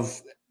 I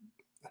love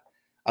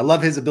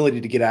his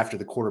ability to get after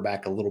the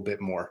quarterback a little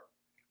bit more.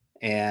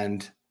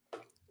 And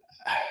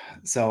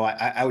so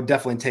I would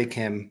definitely take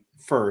him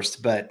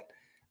first, but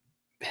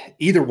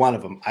either one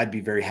of them, I'd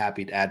be very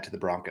happy to add to the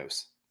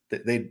Broncos.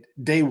 They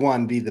day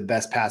one be the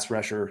best pass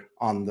rusher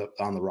on the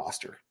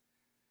roster.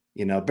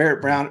 You know,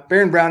 Baron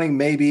Browning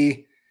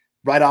maybe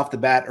right off the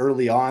bat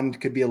early on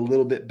could be a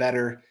little bit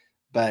better,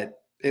 but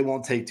it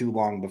won't take too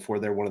long before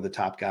they're one of the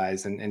top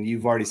guys. And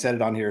you've already said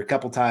it on here a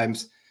couple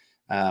times.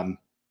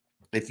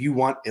 If you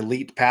want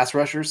elite pass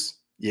rushers,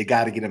 you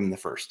got to get them in the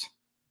first.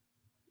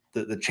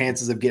 The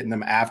chances of getting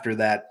them after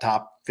that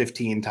top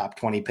 15, top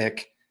 20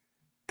 pick,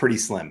 pretty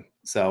slim.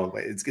 So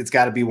it's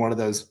got to be one of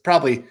those.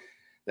 Probably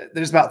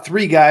there's about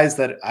 3 guys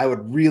that I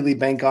would really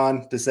bank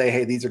on to say,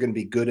 hey, these are going to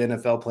be good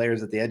NFL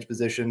players at the edge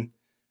position.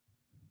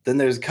 Then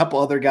there's a couple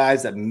other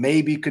guys that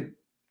maybe could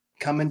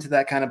come into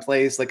that kind of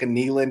place, like a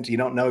Nealand. You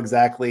don't know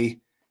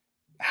exactly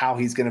how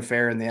he's going to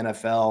fare in the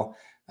NFL.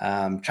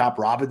 Chop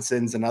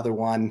Robinson's another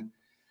one.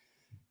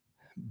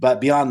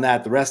 But beyond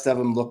that, the rest of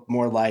them look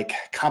more like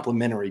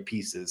complementary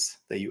pieces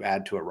that you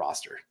add to a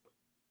roster.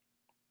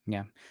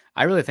 Yeah.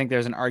 I really think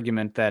there's an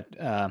argument that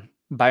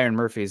Byron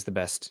Murphy is the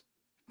best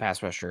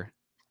pass rusher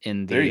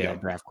in the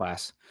draft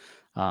class.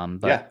 But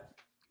yeah,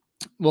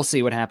 we'll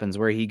see what happens,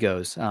 where he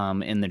goes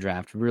in the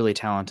draft. Really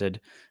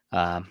talented,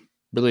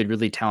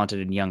 really talented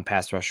and young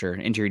pass rusher,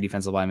 interior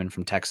defensive lineman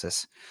from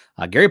Texas.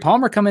 Gary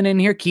Palmer coming in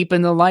here,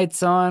 keeping the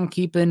lights on,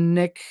 keeping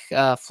Nick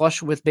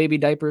flush with baby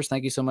diapers.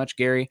 Thank you so much,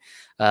 Gary.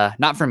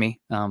 Not for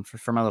me,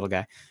 for my little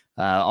guy.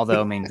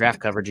 Although, I mean, draft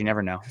coverage, you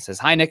never know. It says,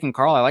 hi, Nick and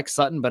Carl. I like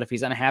Sutton, but if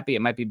he's unhappy,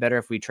 it might be better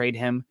if we trade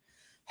him.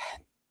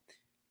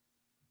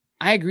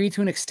 I agree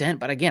to an extent,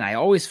 but again, I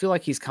always feel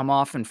like he's come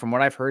off, and from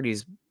what I've heard,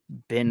 he's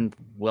been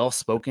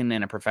well-spoken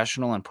and a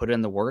professional and put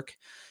in the work.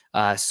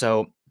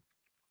 So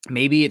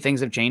maybe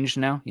things have changed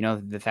now. You know,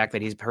 the fact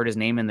that he's heard his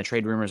name in the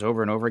trade rumors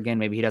over and over again,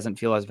 maybe he doesn't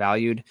feel as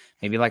valued.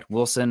 Maybe like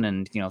Wilson,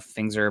 and, you know,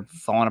 things are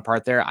falling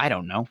apart there. I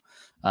don't know.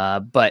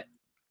 But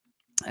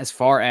as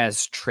far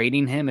as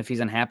trading him, if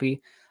he's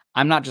unhappy,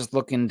 I'm not just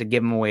looking to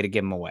give him away to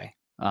give him away.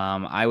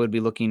 I would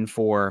be looking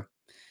for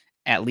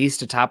at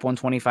least a top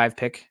 125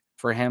 pick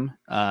for him.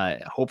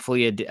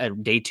 Hopefully a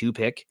day 2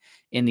 pick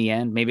in the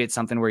end. Maybe it's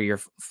something where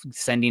you're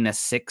sending a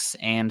 6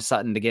 and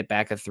Sutton to get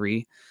back a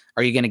 3.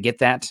 Are you going to get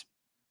that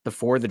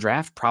before the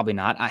draft? Probably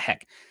not.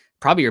 Heck,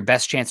 probably your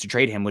best chance to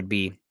trade him would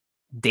be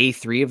day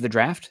 3 of the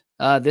draft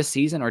this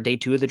season, or day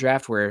 2 of the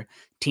draft, where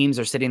teams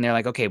are sitting there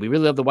like, okay, we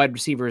really love the wide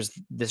receivers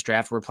this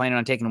draft. We're planning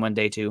on taking one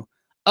day 2.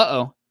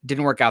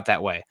 Didn't work out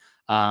that way.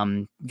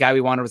 Guy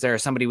we wanted was there.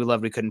 Somebody we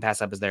loved we couldn't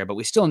pass up is there, but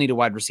we still need a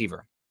wide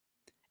receiver.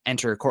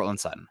 Enter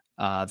Courtland Sutton.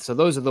 So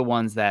those are the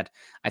ones that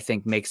I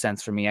think make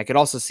sense for me. I could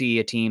also see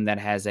a team that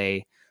has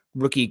a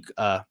rookie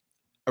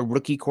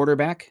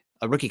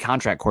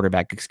contract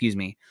quarterback,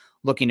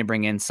 looking to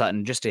bring in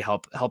Sutton just to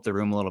help the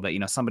room a little bit. You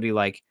know, somebody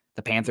like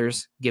the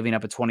Panthers giving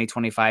up a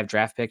 2025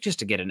 draft pick just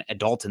to get an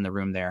adult in the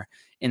room there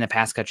in the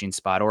pass catching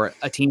spot, or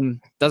a team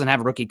doesn't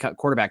have a rookie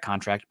quarterback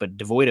contract, but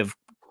devoid of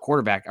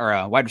quarterback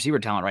or wide receiver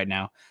talent right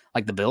now,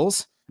 like the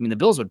Bills. I mean, the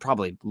Bills would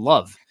probably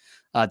love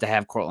to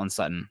have Courtland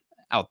Sutton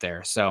out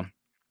there. So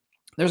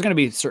there's going to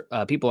be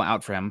people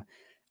out for him.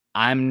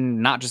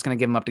 I'm not just going to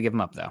give him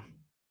up though.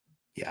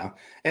 Yeah.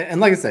 And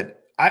like I said,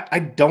 I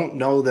don't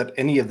know that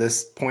any of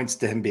this points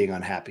to him being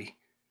unhappy.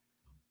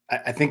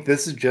 I think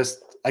this is just,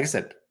 like I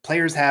said,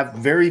 players have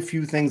very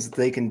few things that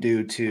they can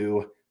do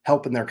to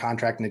help in their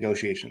contract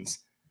negotiations.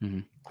 Mm-hmm.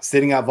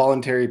 Sitting out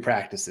voluntary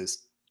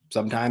practices.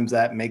 Sometimes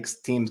that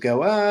makes teams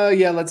go, oh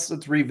yeah, let's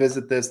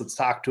revisit this. Let's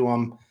talk to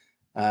them.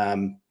 I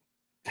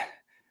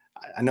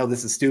know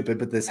this is stupid,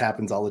 but this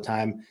happens all the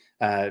time.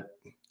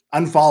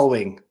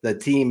 Unfollowing the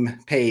team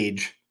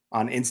page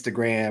on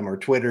Instagram or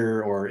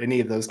Twitter or any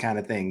of those kind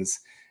of things,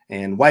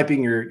 and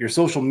wiping your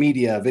social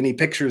media of any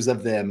pictures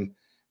of them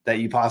that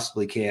you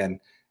possibly can.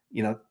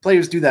 You know,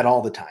 players do that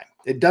all the time.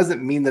 It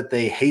doesn't mean that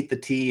they hate the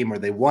team or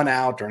they won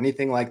out or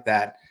anything like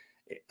that.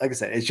 Like I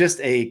said, it's just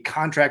a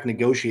contract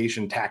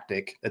negotiation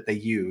tactic that they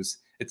use.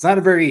 It's not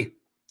a very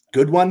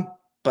good one,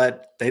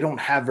 but they don't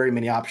have very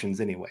many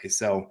options anyway.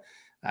 So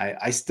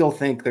I still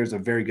think there's a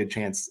very good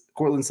chance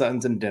Courtland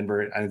Sutton's in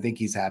Denver. And I think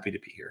he's happy to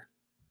be here.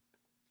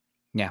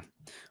 Yeah.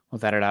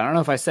 Without it, I don't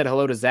know if I said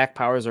hello to Zach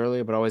Powers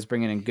earlier, but always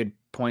bringing in good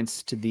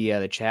points to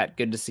the chat.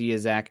 Good to see you,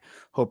 Zach.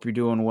 Hope you're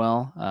doing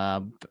well.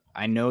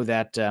 I know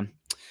that.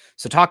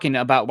 So talking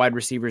about wide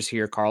receivers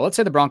here, Carl, let's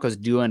say the Broncos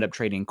do end up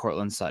trading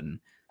Courtland Sutton.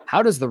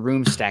 How does the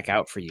room stack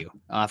out for you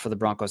for the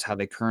Broncos, how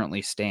they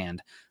currently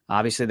stand?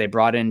 Obviously, they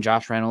brought in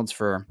Josh Reynolds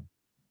for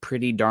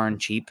pretty darn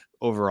cheap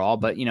overall,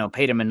 but, you know,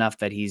 paid him enough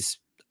that he's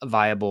a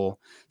viable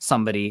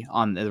somebody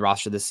on the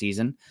roster this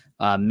season.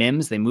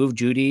 Mims, they moved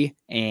Judy,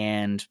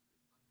 and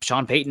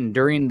Sean Payton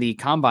during the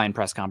combine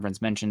press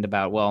conference mentioned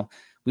about, well,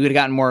 we would have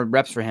gotten more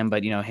reps for him,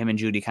 but, you know, him and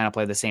Judy kind of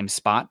play the same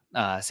spot,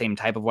 same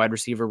type of wide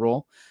receiver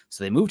role.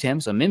 So they moved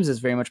him. So Mims is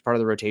very much part of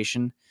the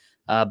rotation.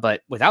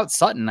 But without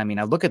Sutton, I mean,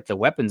 I look at the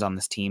weapons on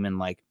this team, and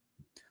like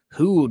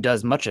who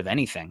does much of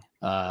anything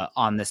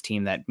on this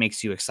team that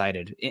makes you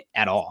excited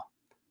at all.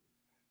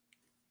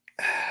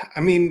 I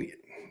mean,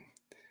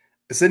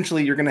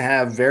 essentially, you're going to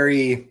have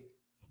very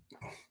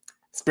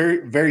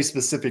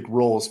specific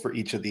roles for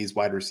each of these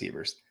wide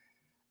receivers.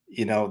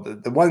 You know,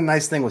 the one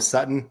nice thing with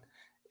Sutton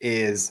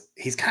is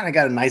he's kind of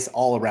got a nice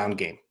all-around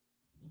game.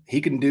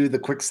 He can do the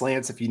quick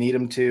slants if you need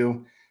him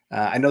to.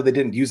 I know they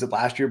didn't use it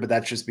last year, but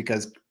that's just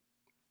because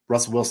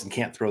Russell Wilson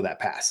can't throw that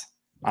pass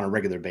on a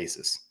regular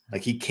basis.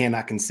 Like, he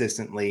cannot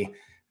consistently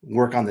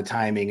work on the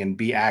timing and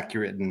be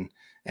accurate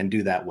and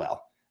do that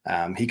well.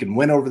 He can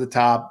win over the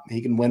top.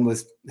 He can win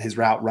with his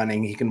route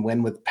running. He can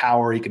win with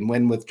power. He can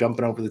win with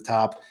jumping over the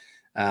top.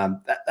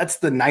 That's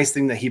the nice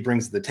thing that he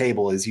brings to the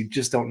table, is you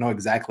just don't know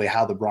exactly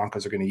how the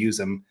Broncos are going to use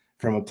him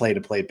from a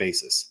play-to-play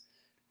basis.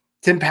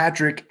 Tim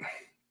Patrick,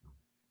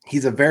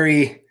 he's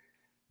very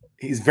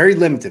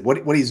limited.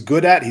 What he's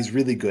good at, he's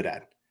really good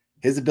at.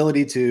 His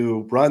ability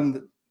to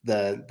run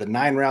the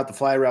 9 route, the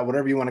fly route,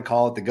 whatever you want to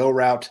call it, the go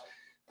route.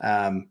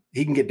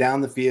 He can get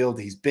down the field.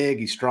 He's big,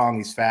 he's strong,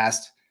 he's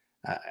fast.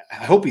 I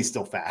hope he's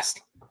still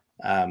fast.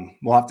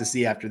 We'll have to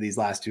see after these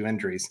last 2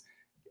 injuries.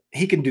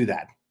 He can do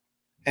that.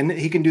 And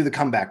he can do the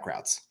comeback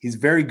routes. He's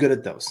very good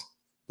at those.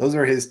 Those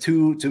are his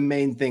two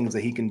main things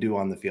that he can do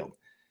on the field.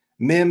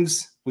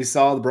 Mims, we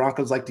saw the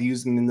Broncos like to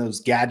use him in those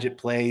gadget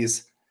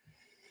plays.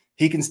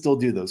 He can still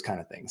do those kind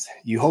of things.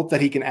 You hope that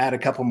he can add a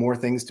couple more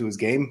things to his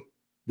game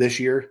this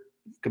year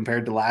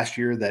compared to last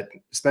year, that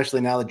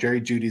especially now that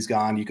Jerry Jeudy's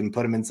gone, you can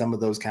put him in some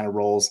of those kind of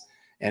roles.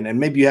 And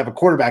maybe you have a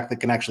quarterback that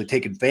can actually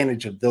take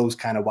advantage of those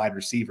kind of wide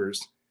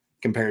receivers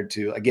compared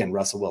to, again,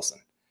 Russell Wilson.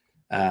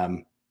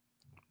 And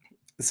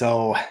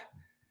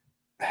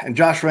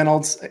Josh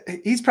Reynolds,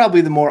 he's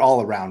probably the more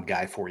all-around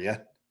guy for you.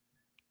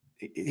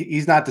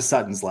 He's not to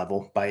Sutton's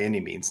level by any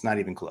means, not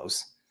even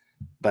close.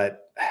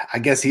 But I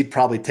guess he'd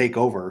probably take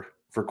over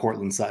for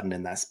Courtland Sutton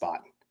in that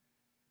spot.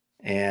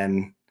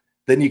 And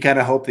then you kind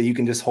of hope that you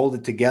can just hold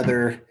it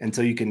together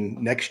until you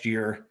can next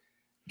year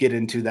get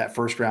into that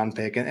first-round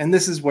pick. And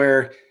this is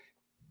where,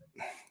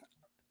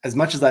 as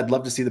much as I'd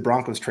love to see the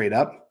Broncos trade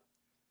up,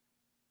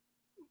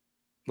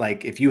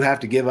 like, if you have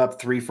to give up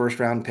 3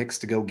 first-round picks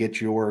to go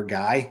get your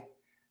guy,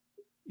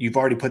 you've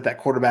already put that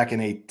quarterback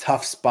in a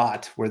tough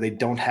spot where they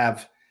don't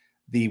have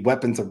the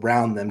weapons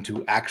around them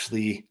to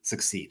actually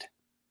succeed.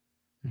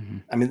 Mm-hmm.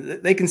 I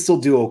mean, they can still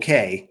do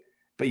okay,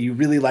 but you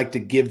really like to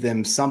give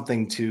them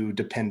something to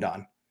depend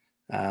on.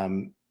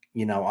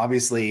 You know,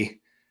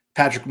 obviously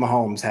Patrick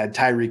Mahomes had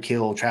Tyreek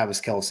Hill,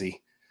 Travis Kelce.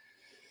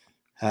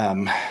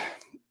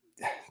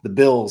 The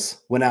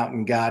Bills went out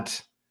and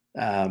got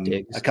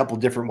a couple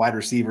different wide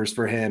receivers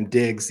for him.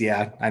 Diggs,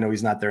 yeah, I know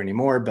he's not there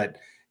anymore, but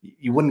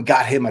you wouldn't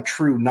got him a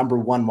true number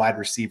 1 wide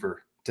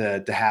receiver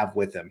to have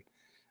with him.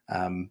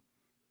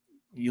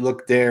 You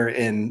look there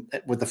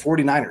with the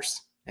 49ers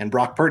and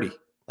Brock Purdy,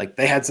 like,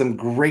 they had some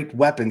great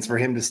weapons for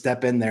him to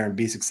step in there and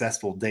be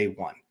successful day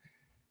one.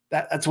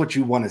 That's what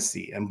you want to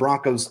see. And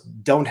Broncos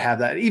don't have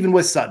that. Even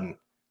with Sutton,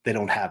 they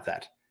don't have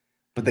that.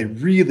 But they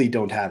really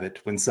don't have it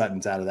when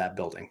Sutton's out of that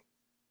building.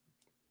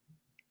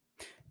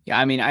 Yeah,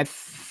 I mean, I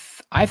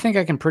think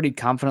I can pretty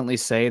confidently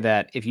say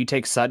that if you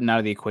take Sutton out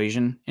of the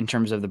equation in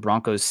terms of the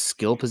Broncos'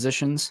 skill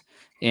positions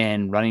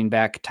in running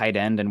back, tight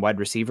end, and wide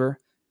receiver,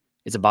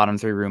 it's a bottom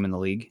 3 room in the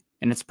league.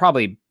 And it's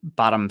probably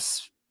bottom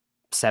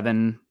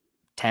 7,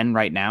 10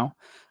 right now.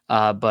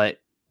 But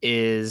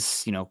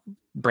is, you know,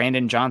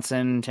 Brandon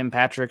Johnson, Tim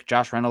Patrick,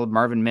 Josh Reynolds,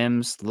 Marvin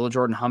Mims, Lil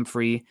Jordan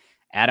Humphrey,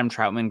 Adam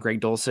Troutman, Greg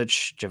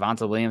Dulcich,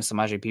 Javonte Williams,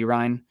 Samaje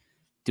Perine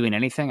doing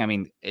anything? I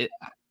mean,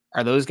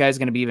 are those guys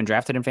going to be even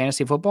drafted in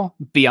fantasy football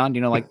beyond,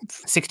 you know, like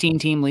 16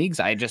 team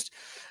leagues? I just,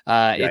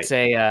 right.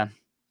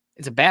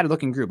 It's a bad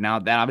looking group. Now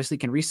that obviously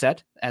can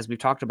reset, as we've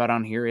talked about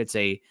on here. It's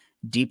a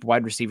deep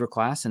wide receiver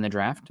class in the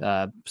draft.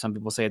 Some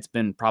people say it's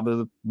been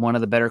probably one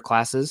of the better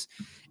classes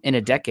in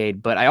a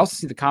decade, but I also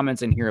see the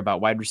comments in here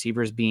about wide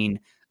receivers being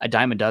a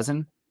dime a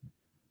dozen.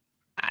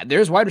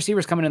 There's wide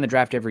receivers coming in the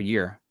draft every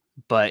year,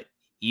 but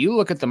you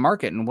look at the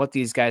market and what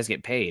these guys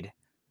get paid.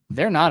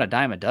 They're not a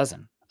dime a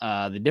dozen.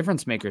 The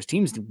difference makers,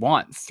 teams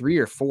want 3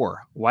 or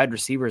 4 wide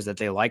receivers that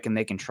they like and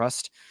they can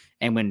trust.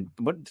 And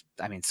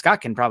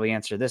Scott can probably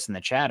answer this in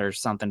the chat or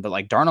something, but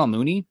like Darnell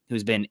Mooney,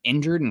 who's been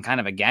injured and kind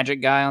of a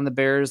gadget guy on the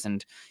Bears,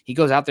 and he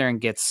goes out there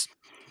and gets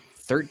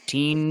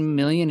 $13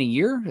 million a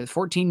year,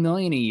 $14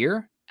 million a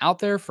year out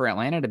there for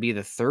Atlanta to be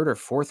the 3rd or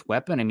 4th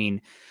weapon. I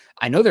mean,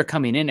 I know they're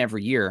coming in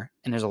every year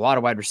and there's a lot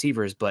of wide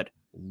receivers, but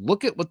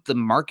look at what the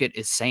market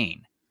is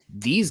saying.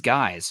 These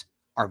guys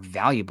are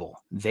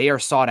valuable. They are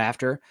sought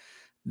after.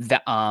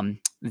 The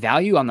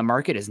value on the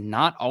market is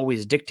not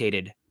always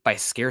dictated by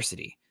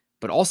scarcity,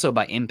 but also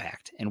by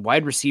impact. And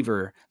wide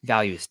receiver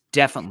value is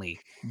definitely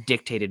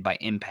dictated by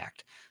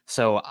impact.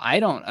 So I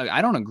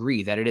don't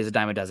agree that it is a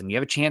dime a dozen. You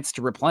have a chance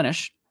to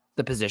replenish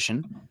the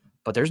position,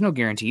 but there's no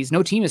guarantees.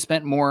 No team has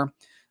spent more.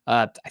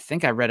 I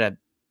think I read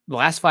the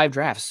last 5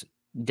 drafts.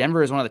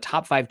 Denver is one of the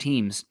top 5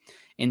 teams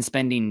in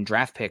spending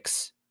draft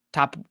picks,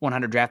 top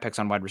 100 draft picks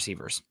on wide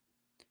receivers.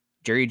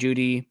 Jerry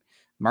Jeudy,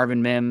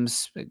 Marvin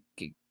Mims,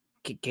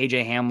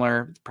 KJ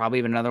Hamler, probably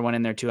even another one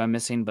in there too I'm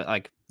missing, but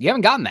like you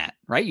haven't gotten that,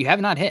 right? You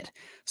have not hit.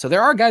 So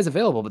there are guys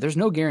available, but there's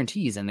no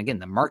guarantees. And again,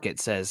 the market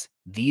says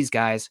these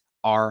guys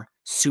are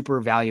super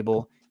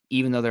valuable,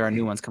 even though there are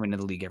new ones coming to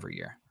the league every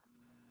year.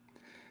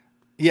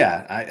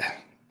 Yeah.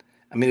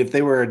 I mean, if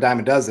they were a dime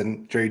a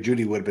dozen, Jerry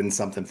Jeudy would have been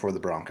something for the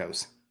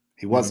Broncos.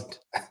 He wasn't.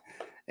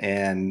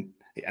 And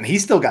he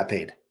still got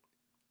paid.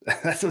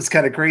 That's what's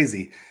kind of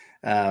crazy.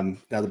 Now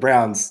the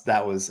Browns,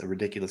 that was a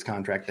ridiculous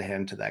contract to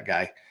hand to that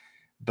guy.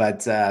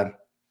 But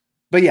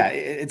yeah,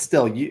 it's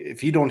still,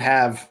 if you don't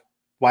have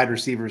wide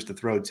receivers to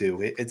throw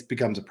to, it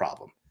becomes a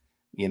problem.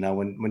 You know,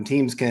 when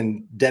teams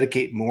can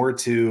dedicate more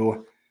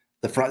to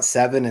the front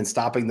seven and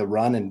stopping the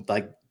run and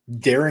like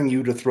daring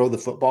you to throw the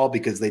football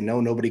because they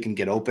know nobody can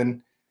get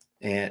open,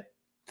 and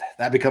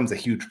that becomes a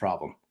huge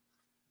problem.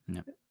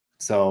 Yep.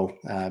 So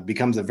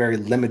becomes a very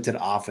limited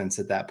offense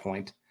at that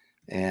point.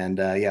 And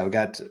we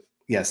got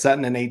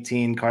Sutton in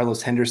 18,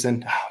 Carlos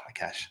Henderson. Oh my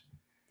gosh,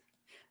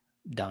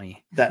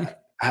 dummy. That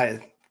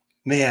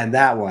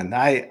one.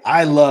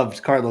 I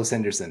loved Carlos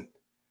Henderson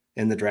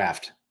in the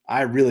draft.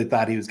 I really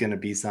thought he was going to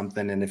be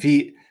something. And if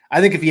he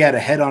had a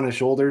head on his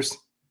shoulders,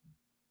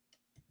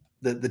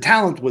 the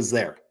talent was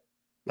there.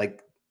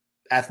 Like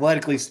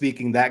athletically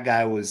speaking, that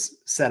guy was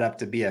set up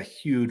to be a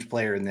huge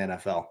player in the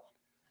NFL,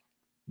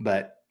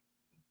 but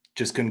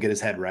just couldn't get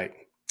his head right.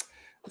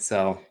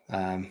 So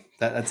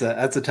that's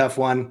a tough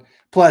one.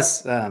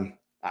 Plus,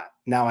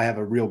 now I have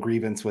a real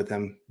grievance with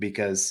him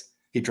because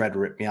he tried to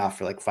rip me off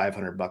for like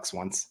 $500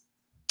 once.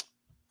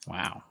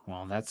 Wow.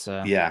 Well, that's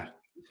yeah.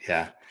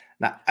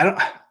 Now,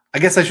 I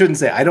guess I shouldn't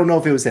say, I don't know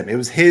if it was him. It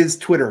was his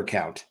Twitter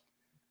account.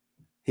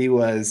 He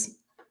was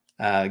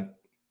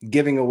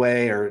giving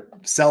away or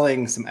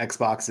selling some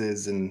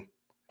Xboxes, and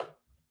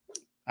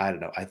I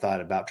don't know. I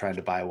thought about trying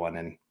to buy one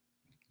and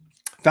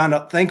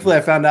thankfully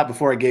I found out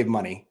before I gave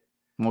money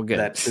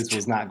that this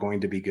was not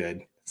going to be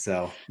good.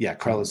 So yeah,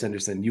 Carlos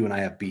Henderson, you and I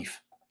have beef.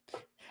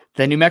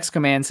 The New Mexico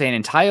man saying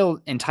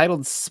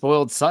entitled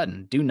spoiled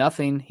Sutton. Do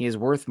nothing. He is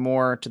worth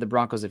more to the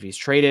Broncos if he's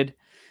traded.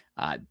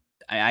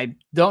 I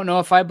don't know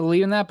if I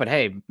believe in that, but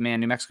hey,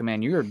 man, New Mexico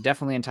man, you're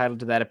definitely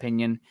entitled to that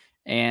opinion.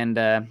 And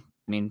I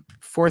mean,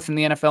 fourth in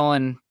the NFL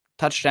in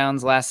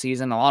touchdowns last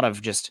season. A lot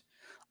of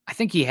I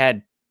think he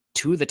had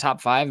 2 of the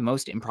top 5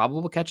 most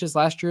improbable catches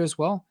last year as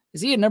well.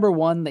 Is he a number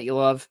 1 that you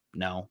love?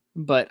 No,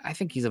 but I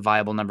think he's a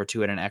viable number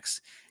 2 at an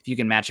X. If you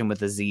can match him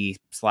with a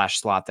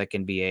Z/slot that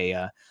can be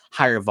a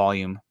higher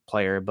volume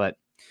player. But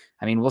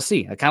I mean, we'll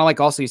see. Kind of like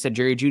also you said,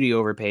 Jerry Jeudy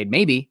overpaid,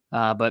 maybe,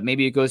 but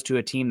maybe it goes to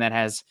a team that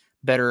has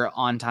better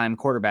on-time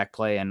quarterback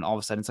play. And all of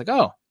a sudden it's like,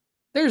 oh,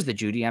 there's the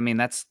Jeudy. I mean,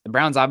 the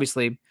Browns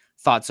obviously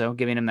thought so,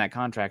 giving him that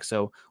contract.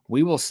 So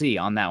we will see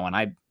on that one.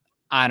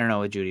 I don't know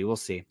with Jeudy. We'll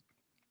see.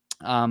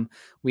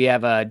 We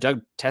have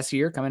Doug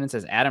Tessier coming in and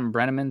says Adam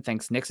Brenneman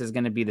thinks Nix is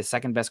going to be the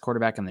second best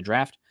quarterback in the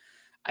draft.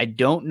 I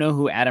don't know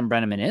who Adam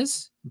Brenneman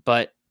is,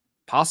 but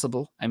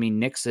possible. I mean,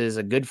 Nix is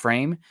a good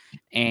frame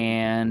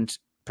and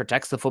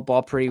protects the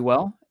football pretty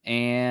well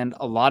and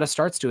a lot of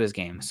starts to his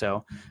game.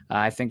 So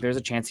I think there's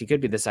a chance he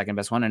could be the second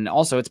best one. And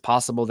also it's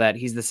possible that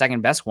he's the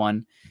second best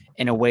one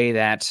in a way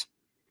that,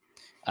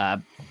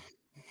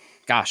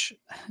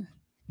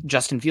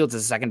 Justin Fields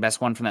is the second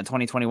best one from that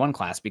 2021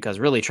 class because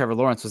really Trevor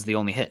Lawrence was the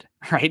only hit,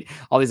 right?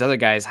 All these other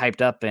guys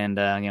hyped up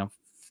and,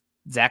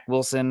 Zach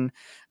Wilson,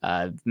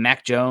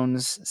 Mac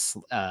Jones,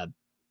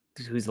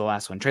 who's the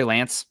last one? Trey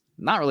Lance,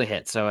 not really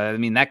hit. So, I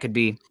mean, that could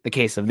be the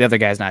case of the other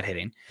guys not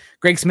hitting.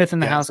 Greg Smith in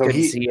the house. Good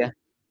to see you.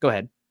 Go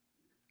ahead.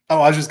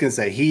 Oh, I was just going to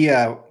say, he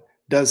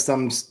does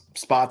some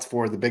spots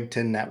for the Big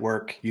Ten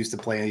Network, used to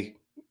play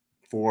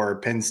for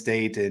Penn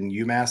State and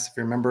UMass, if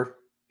you remember.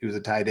 He was a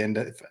tight end,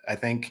 I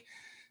think.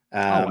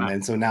 Wow.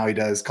 And so now he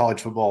does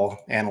college football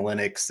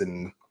analytics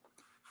and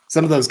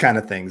some of those kind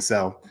of things.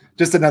 So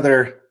just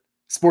another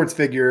sports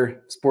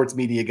figure, sports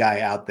media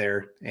guy out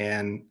there.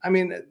 And I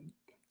mean,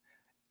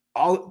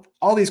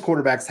 all these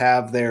quarterbacks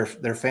have their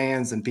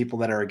fans and people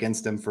that are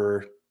against them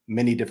for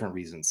many different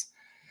reasons.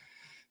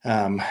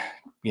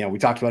 We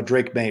talked about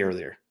Drake May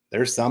earlier.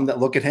 There's some that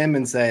look at him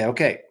and say,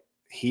 okay,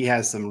 he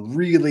has some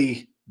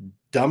really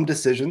dumb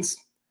decisions.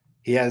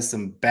 He has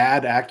some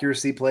bad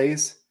accuracy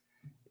plays.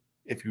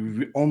 If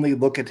you only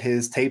look at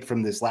his tape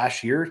from this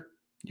last year,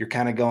 you're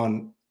kind of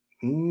going,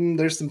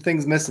 there's some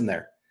things missing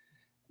there.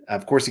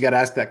 Of course, you got to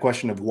ask that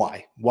question of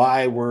why.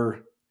 Why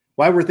were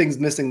things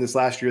missing this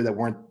last year that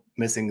weren't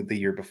missing the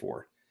year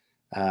before?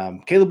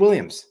 Caleb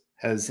Williams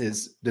has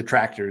his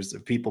detractors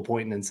of people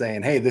pointing and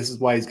saying, hey, this is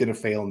why he's going to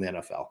fail in the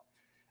NFL.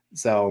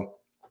 So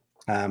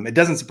it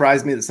doesn't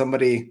surprise me that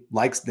somebody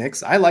likes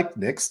Nix. I like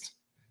Nix.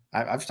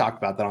 I've talked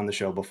about that on the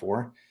show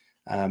before.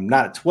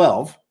 Not at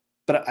 12,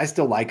 but I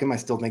still like him. I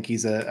still think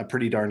he's a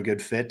pretty darn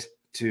good fit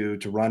to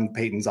run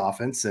Peyton's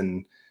offense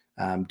and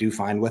do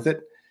fine with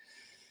it.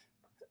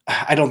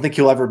 I don't think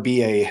he'll ever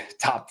be a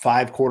top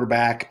 5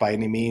 quarterback by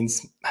any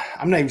means.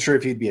 I'm not even sure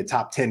if he'd be a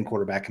top 10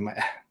 quarterback.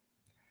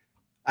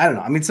 I don't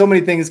know. I mean, so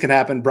many things can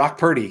happen. Brock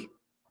Purdy,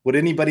 would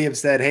anybody have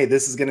said, hey,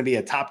 this is going to be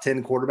a top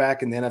 10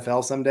 quarterback in the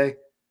NFL someday?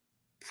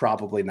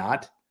 Probably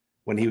not.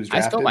 when he was I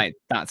still drafted. might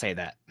not say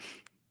that.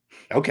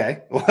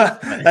 Okay. Well,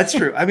 that's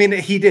true. I mean,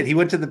 he did. He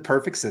went to the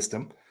perfect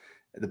system,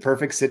 the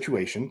perfect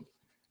situation.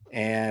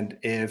 And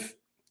if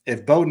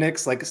Bo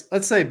Nix, like,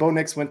 let's say Bo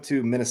Nix went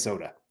to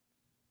Minnesota,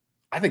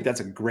 I think that's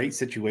a great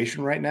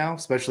situation right now,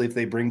 especially if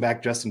they bring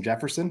back Justin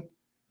Jefferson.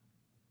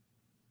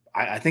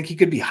 I think he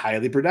could be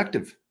highly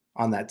productive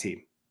on that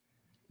team.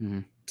 Mm-hmm.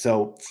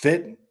 So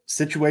fit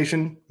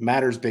situation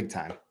matters big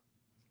time.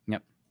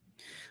 Yep.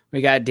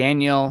 We got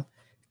Daniel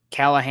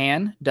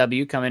Callahan,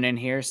 W, coming in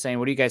here saying,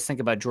 what do you guys think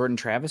about Jordan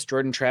Travis?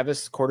 Jordan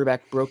Travis,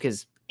 quarterback, broke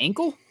his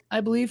ankle, I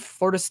believe,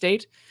 Florida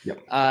State.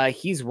 Yep.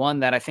 He's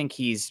one that I think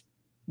he's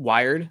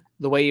wired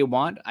the way you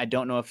want. I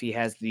don't know if he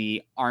has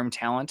the arm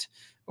talent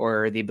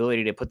or the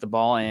ability to put the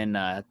ball in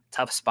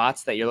tough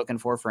spots that you're looking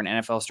for an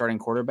NFL starting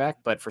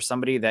quarterback. But for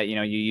somebody that,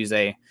 you use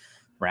a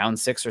round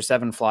 6 or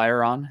 7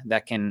 flyer on,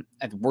 that can,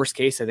 at the worst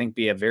case, I think,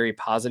 be a very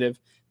positive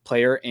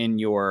player in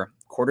your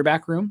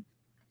quarterback room.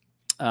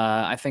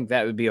 I think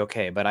that would be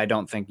okay, but I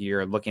don't think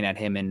you're looking at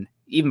him in,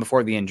 even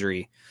before the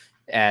injury,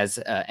 as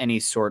any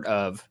sort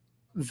of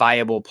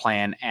viable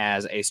plan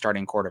as a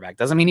starting quarterback.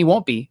 Doesn't mean he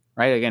won't be,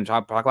 right? Again,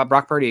 talk about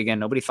Brock Purdy again.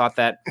 Nobody thought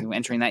that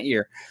entering that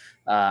year,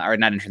 or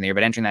not entering the year,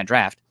 but entering that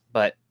draft.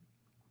 But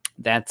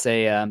that's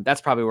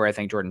probably where I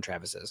think Jordan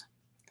Travis is.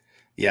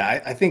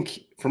 Yeah, I think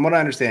from what I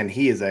understand,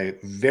 he is a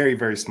very,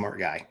 very smart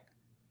guy.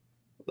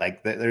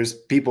 Like, there's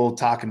people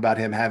talking about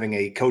him having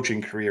a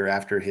coaching career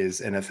after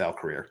his NFL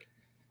career.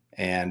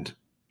 And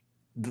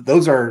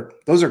those are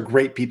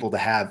great people to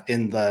have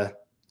in the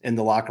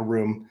locker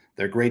room.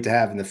 They're great to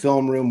have in the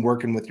film room,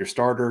 working with your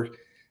starter,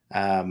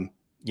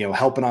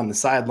 helping on the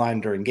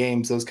sideline during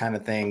games, those kind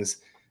of things.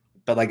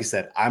 But like I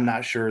said, I'm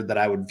not sure that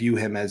I would view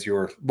him as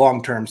your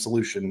long-term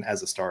solution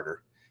as a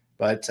starter.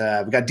 But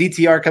we got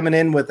DTR coming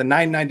in with a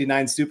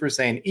 $9.99 super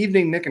saying,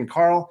 evening, Nick and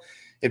Carl.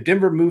 If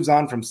Denver moves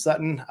on from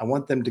Sutton, I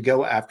want them to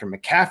go after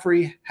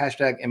McCaffrey,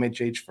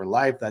 #MHH for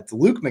life. That's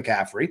Luke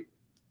McCaffrey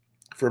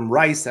from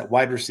Rice at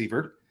wide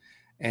receiver.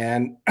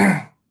 And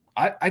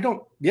I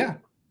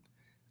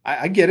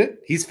get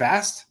it. He's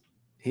fast.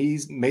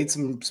 He's made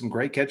some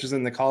great catches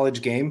in the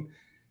college game.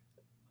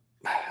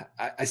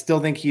 I still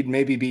think he'd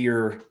maybe be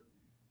your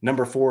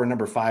number 4 or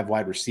number 5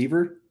 wide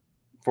receiver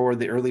for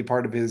the early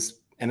part of his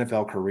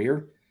NFL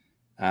career.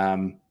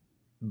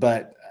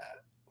 But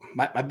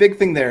my big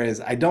thing there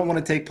is I don't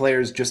want to take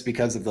players just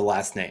because of the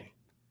last name,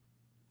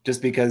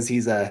 just because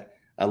he's a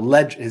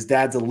legend. His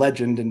dad's a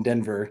legend in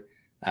Denver.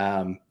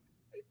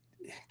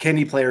 Can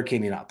he play or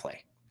can he not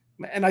play?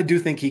 And I do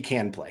think he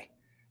can play.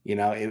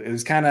 It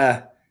was kind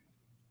of,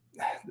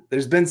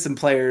 there's been some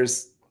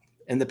players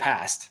in the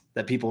past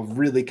that people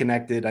really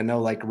connected. I know,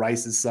 like,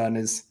 Rice's son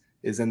is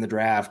in the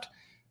draft.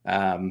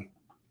 I'm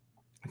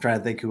trying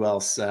to think who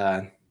else.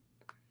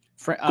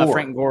 Frank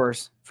Gore's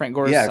son.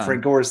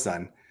 Frank Gore's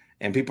son.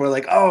 And people are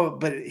like, oh,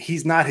 but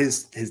he's not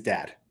his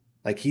dad.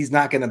 Like, he's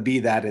not going to be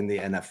that in the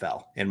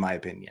NFL, in my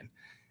opinion.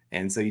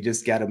 And so you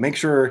just got to make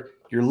sure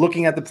you're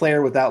looking at the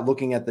player without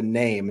looking at the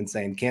name and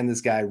saying, can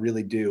this guy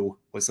really do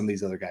what some of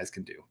these other guys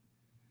can do?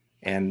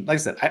 And like I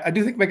said, I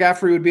do think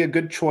McCaffrey would be a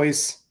good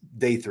choice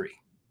day 3.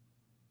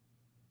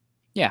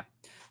 Yeah.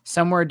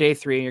 Somewhere day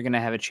 3, you're going to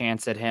have a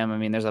chance at him. I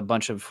mean, there's a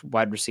bunch of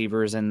wide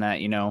receivers in that,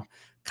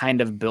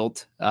 kind of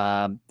built.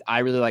 I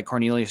really like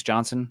Cornelius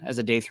Johnson as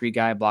a day 3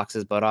 guy, blocks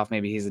his butt off.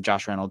 Maybe he's the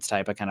Josh Reynolds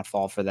type. I kind of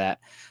fall for that.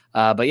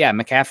 But yeah,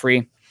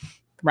 McCaffrey,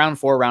 round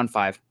 4, round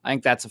 5. I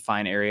think that's a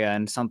fine area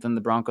and something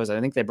the Broncos, I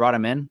think they brought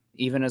him in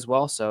even as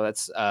well. So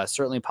that's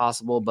certainly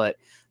possible, but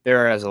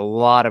there is a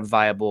lot of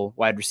viable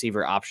wide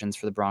receiver options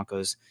for the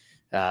Broncos.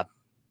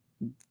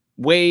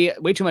 Way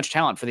too much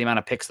talent for the amount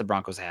of picks the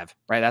Broncos have,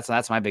 right?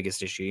 That's my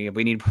biggest issue.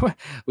 We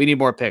need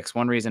more picks.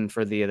 One reason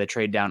for the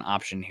trade down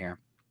option here.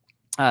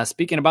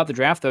 Speaking about the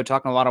draft, though,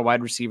 talking a lot of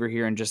wide receiver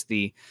here and just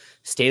the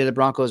state of the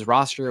Broncos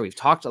roster. We've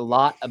talked a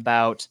lot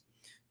about,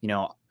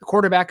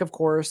 quarterback, of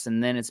course,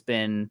 and then it's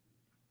been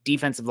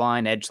defensive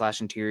line,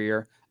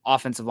 edge/interior,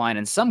 offensive line,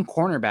 and some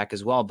cornerback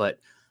as well. But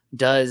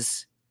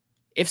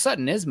if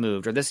Sutton is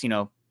moved or this,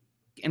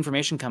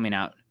 information coming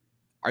out,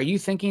 are you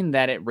thinking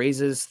that it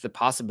raises the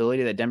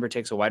possibility that Denver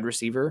takes a wide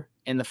receiver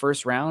in the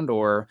first round,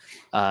 or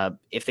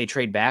if they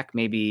trade back,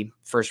 maybe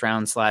first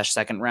round /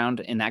 second round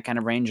in that kind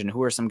of range? And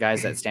who are some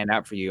guys that stand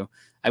out for you?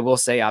 I will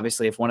say,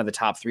 obviously, if one of the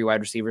top 3 wide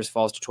receivers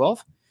falls to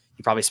 12,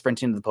 you probably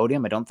sprint into the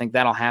podium. I don't think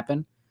that'll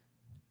happen.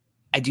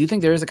 I do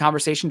think there is a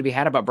conversation to be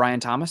had about Brian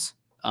Thomas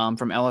from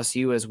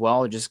LSU as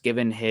well, just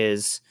given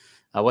his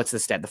what's the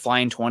stat? The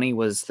flying 20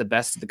 was the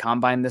best of the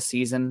combine this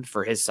season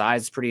for his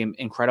size. Pretty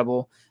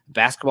incredible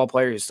basketball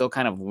player who's still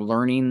kind of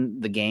learning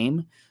the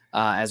game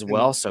as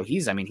well. So he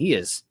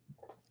is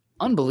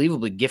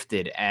unbelievably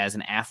gifted as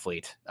an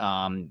athlete.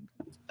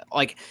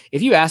 Like,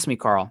 if you ask me,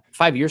 Carl,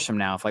 5 years from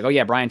now, if like, oh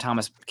yeah, Brian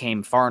Thomas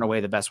became far and away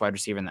the best wide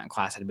receiver in that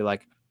class, I'd be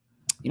like,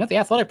 the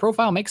athletic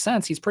profile makes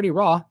sense. He's pretty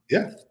raw.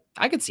 Yeah.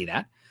 I could see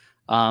that.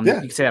 You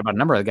can say that about a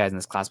number of the guys in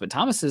this class, but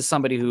Thomas is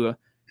somebody who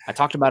I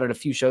talked about it a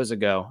few shows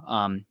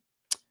ago.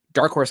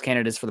 Dark horse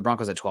candidates for the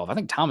Broncos at 12. I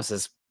think Thomas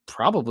is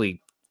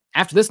probably,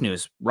 after this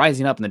news,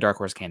 rising up in the dark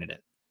horse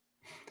candidate.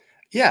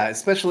 Yeah,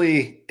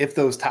 especially if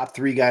those top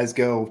 3 guys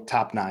go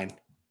top 9.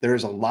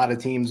 There's a lot of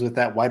teams with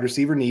that wide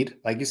receiver need.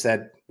 Like you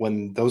said,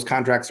 when those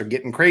contracts are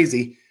getting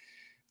crazy,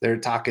 they're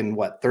talking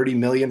what, 30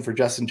 million for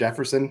Justin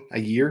Jefferson a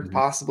year,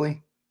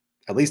 possibly,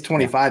 at least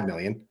 25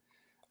 million.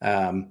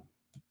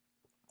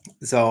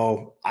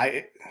 So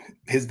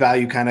his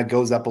value kind of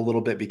goes up a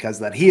little bit because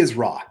of that. He is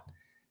raw.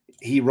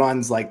 He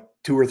runs like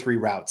 2 or 3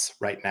 routes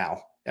right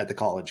now at the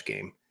college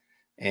game.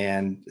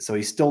 And so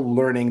he's still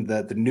learning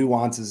the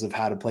nuances of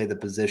how to play the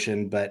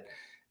position. But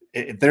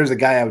if there's a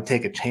guy I would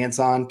take a chance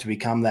on to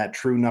become that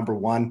true number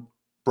 1,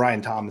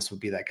 Brian Thomas would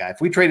be that guy.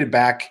 If we traded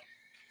back,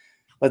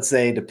 let's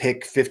say, to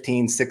pick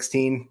 15,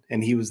 16,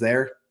 and he was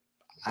there,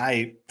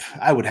 I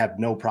would have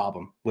no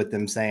problem with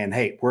them saying,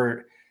 hey,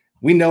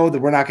 we know that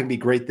we're not going to be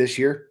great this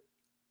year,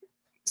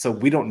 so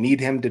we don't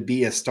need him to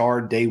be a star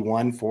day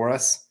 1 for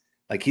us.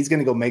 Like, he's going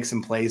to go make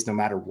some plays no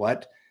matter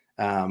what.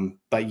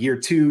 But year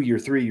 2, year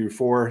 3, year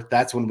 4,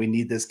 that's when we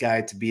need this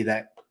guy to be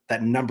that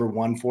number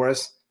 1 for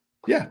us.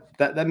 Yeah,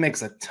 that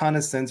makes a ton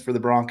of sense for the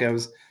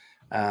Broncos.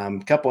 A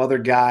couple other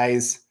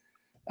guys,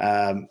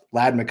 Lad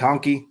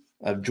McConkey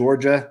of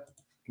Georgia.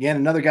 Again,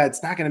 another guy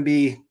that's not going to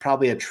be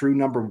probably a true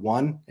number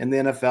 1 in the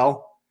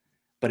NFL,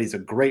 but he's a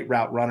great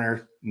route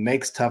runner,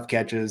 makes tough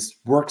catches,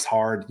 works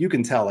hard. You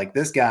can tell, like,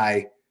 this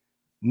guy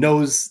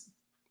knows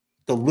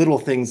the little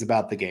things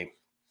about the game.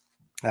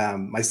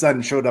 My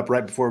son showed up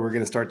right before we were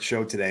going to start the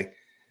show today,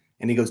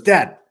 and he goes,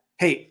 Dad,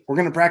 hey, we're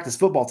going to practice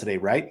football today,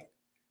 right?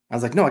 I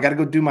was like, no, I got to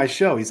go do my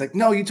show. He's like,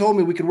 no, you told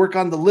me we could work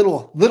on the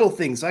little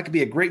things so I could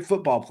be a great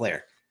football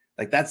player.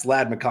 Like, that's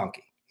Lad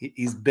McConkey.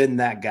 He's been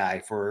that guy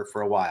for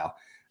a while.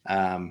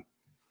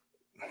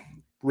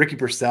 Ricky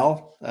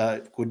Purcell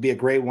would be a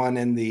great one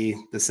in the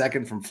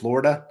second from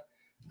Florida.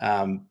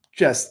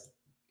 Just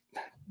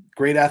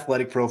great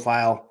athletic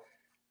profile,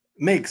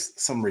 makes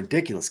some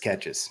ridiculous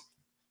catches.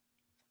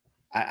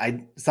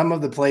 Some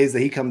of the plays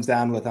that he comes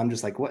down with, I'm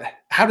just like, what?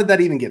 How did that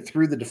even get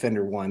through the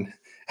defender 1?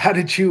 How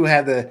did you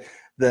have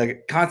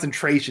the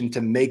concentration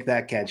to make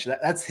that catch?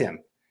 That's him.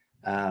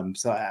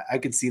 So I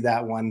could see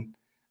that one.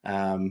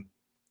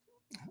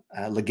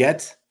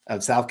 Leggett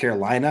of South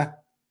Carolina.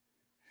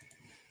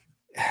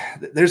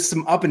 There's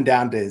some up and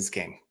down to his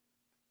game.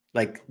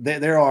 Like,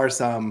 there are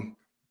some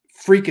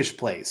freakish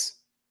plays.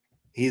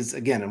 He's,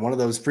 again, one of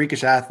those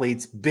freakish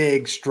athletes,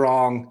 big,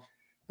 strong,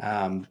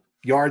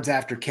 yards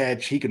after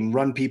catch. He can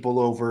run people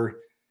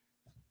over,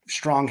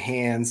 strong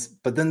hands.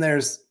 But then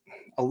there's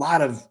a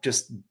lot of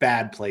just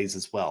bad plays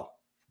as well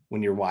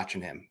when you're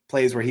watching him.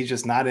 Plays where he's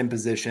just not in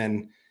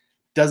position,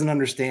 doesn't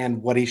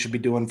understand what he should be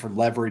doing for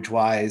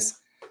leverage-wise.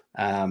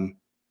 And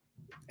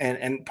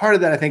part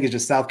of that, I think, is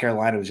just South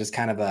Carolina was just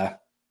kind of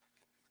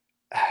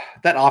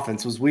that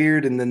offense was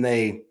weird, and then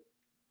they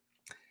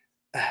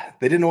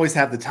didn't always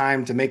have the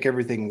time to make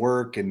everything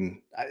work, and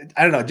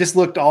I don't know, it just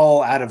looked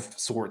all out of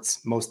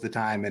sorts most of the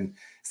time, and it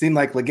seemed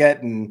like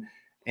Leggett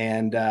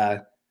and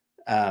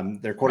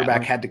their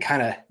quarterback had to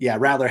kind of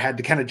Rattler had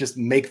to kind of just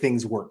make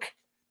things work,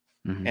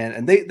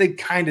 and they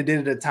kind of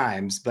did it at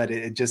times, but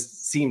it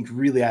just seemed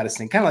really out of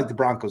sync, kind of like the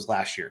Broncos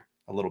last year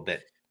a little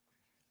bit.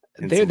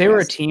 They were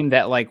a team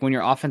that, like, when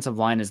your offensive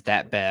line is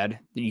that bad,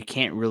 you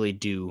can't really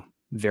do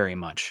very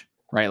much,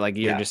 right? Like,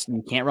 you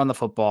can't run the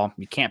football,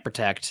 you can't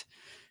protect.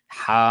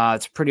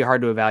 It's pretty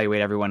hard to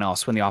evaluate everyone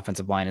else when the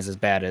offensive line is as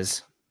bad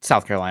as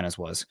South Carolina's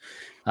was.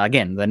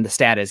 Again, then the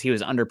stat is he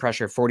was under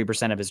pressure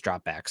 40% of his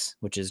dropbacks,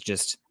 which is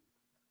just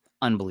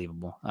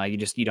unbelievable.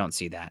 You don't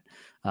see that.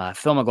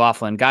 Phil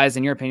McLaughlin, guys,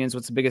 in your opinions,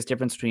 what's the biggest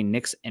difference between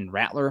Nix and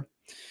Rattler?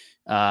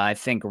 I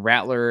think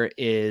Rattler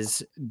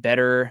is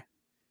better.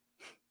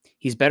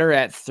 He's better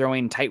at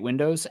throwing tight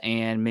windows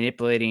and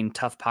manipulating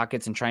tough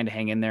pockets and trying to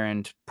hang in there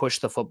and push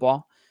the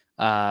football.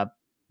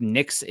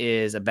 Nix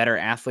is a better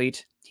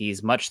athlete.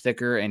 He's much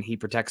thicker and he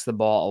protects the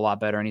ball a lot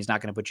better, and he's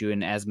not going to put you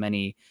in as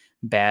many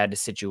bad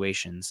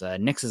situations.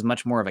 Nix is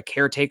much more of a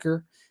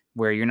caretaker,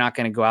 where you're not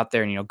going to go out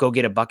there and, go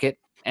get a bucket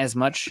as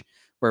much,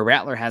 where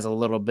Rattler has a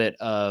little bit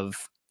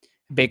of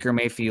Baker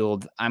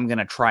Mayfield, I'm going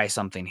to try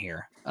something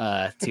here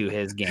to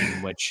his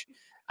game, which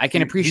I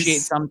can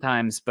appreciate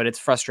sometimes, but it's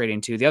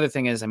frustrating too. The other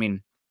thing is,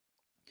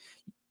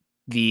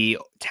 the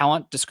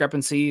talent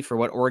discrepancy for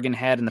what Oregon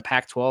had in the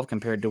Pac-12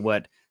 compared to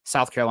what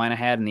South Carolina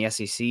had in the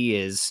SEC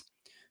is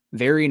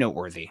very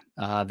noteworthy.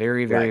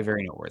 Very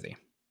noteworthy.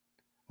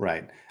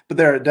 Right. But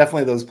there are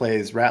definitely those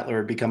plays. Rattler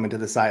would be coming to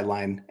the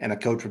sideline and a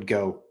coach would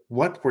go,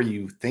 what were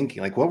you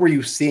thinking? Like, what were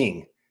you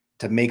seeing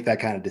to make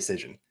that kind of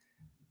decision?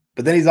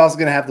 But then he's also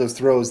going to have those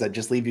throws that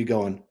just leave you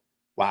going,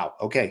 wow,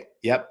 okay,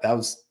 yep,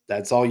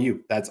 that's all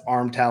you. That's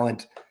arm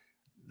talent.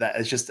 That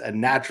is just a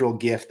natural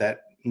gift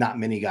that not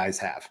many guys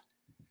have.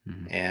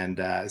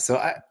 And so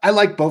I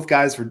like both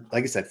guys for,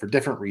 like I said, for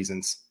different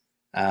reasons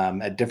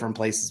at different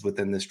places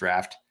within this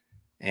draft.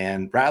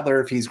 And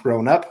Rattler, if he's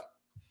grown up,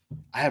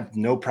 I have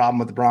no problem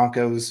with the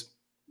Broncos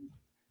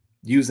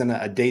using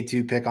a day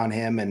 2 pick on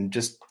him and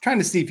just trying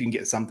to see if you can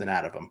get something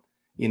out of him.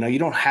 You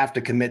don't have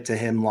to commit to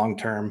him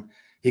long-term.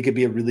 He could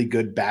be a really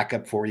good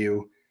backup for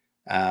you.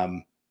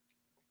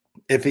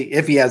 If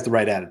he has the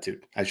right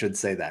attitude, I should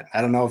say that.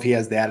 I don't know if he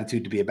has the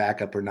attitude to be a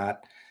backup or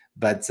not,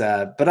 but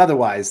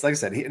otherwise, like I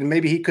said,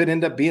 maybe he could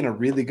end up being a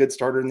really good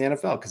starter in the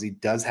NFL because he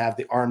does have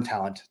the arm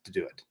talent to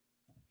do it.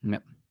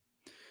 Yep.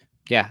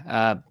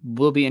 Yeah,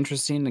 will be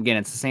interesting. Again,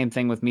 it's the same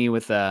thing with me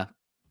with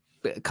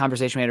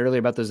conversation we had earlier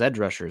about those edge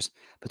rushers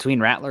between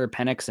Rattler,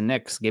 Penix, and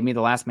Nix. Give me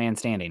the last man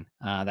standing.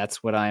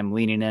 That's what I'm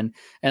leaning in,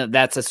 and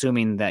that's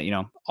assuming that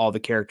all the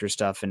character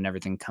stuff and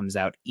everything comes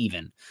out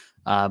even.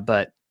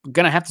 But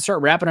gonna have to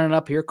start wrapping it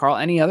up here, Carl.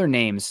 Any other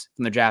names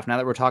from the draft now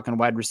that we're talking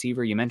wide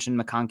receiver? You mentioned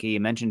McConkey, you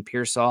mentioned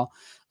Pearsall.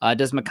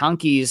 Does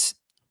McConkey's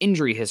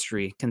injury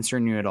history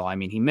concern you at all? I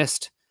mean, he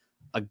missed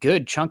a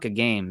good chunk of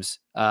games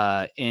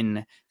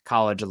in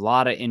college, a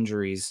lot of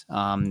injuries.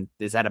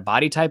 Is that a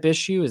body type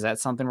issue? Is that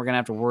something we're going to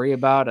have to worry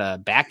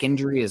about? Back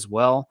injury as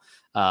well,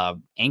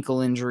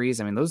 ankle injuries.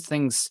 I mean, those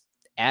things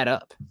add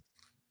up.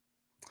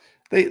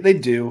 They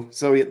do.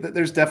 So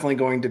there's definitely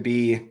going to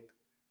be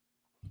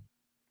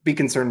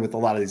concerned with a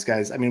lot of these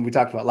guys. I mean, we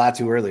talked about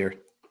Latu earlier.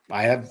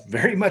 I have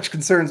very much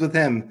concerns with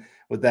him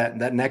with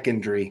that neck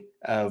injury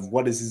of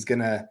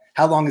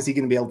how long is he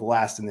going to be able to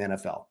last in the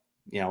NFL?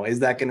 Is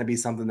that going to be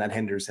something that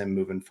hinders him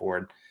moving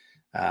forward?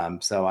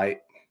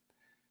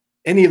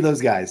 Any of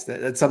those guys,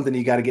 that's something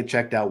you got to get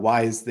checked out.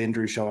 Why is the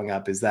injury showing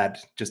up? Is that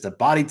just a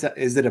body?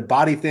 Is it a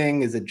body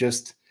thing? Is it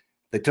just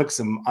they took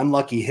some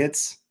unlucky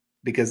hits?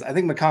 Because I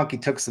think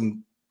McConkey took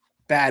some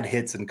bad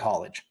hits in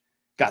college,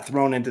 got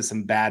thrown into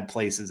some bad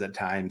places at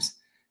times,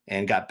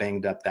 and got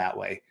banged up that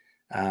way.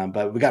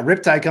 But we got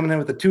Riptide coming in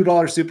with a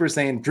 $2 super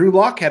saying Drew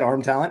Lock had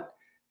arm talent.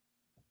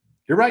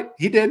 You're right,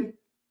 he did.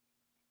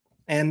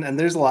 And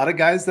there's a lot of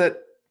guys that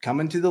come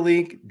into the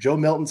league. Joe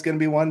Milton's going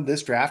to be one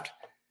this draft,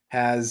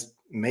 has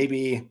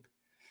maybe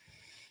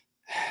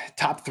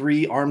top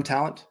 3 arm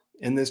talent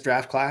in this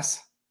draft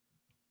class,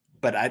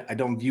 but I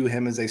don't view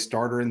him as a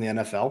starter in the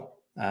NFL.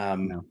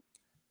 No.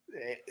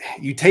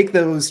 You take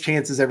those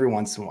chances every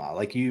once in a while.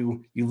 Like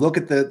you look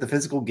at the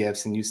physical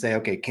gifts and you say,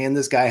 okay, can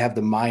this guy have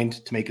the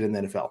mind to make it in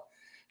the NFL?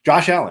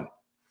 Josh Allen,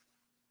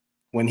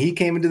 when he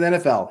came into the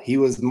NFL, he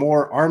was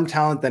more arm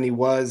talent than he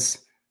was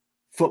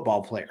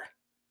football player,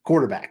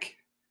 quarterback.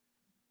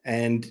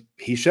 And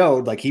he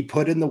showed, like, he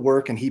put in the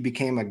work and he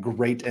became a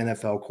great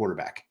NFL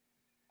quarterback.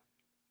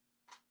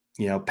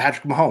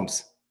 Patrick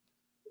Mahomes,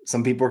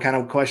 some people were kind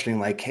of questioning,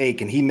 like, hey,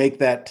 can he make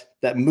that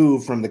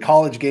move from the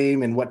college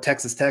game and what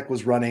Texas Tech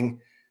was running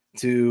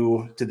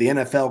to the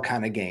NFL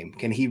kind of game?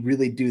 Can he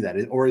really do that?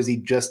 Or is he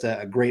just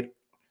a great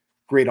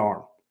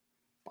arm?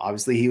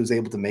 Obviously, he was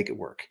able to make it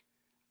work.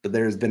 But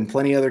there's been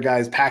plenty of other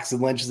guys. Paxton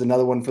Lynch is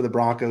another one for the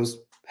Broncos,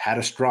 had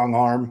a strong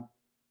arm,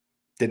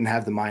 didn't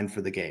have the mind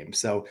for the game.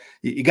 So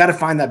you got to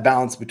find that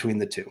balance between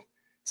the two.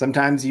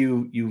 Sometimes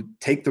you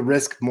take the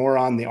risk more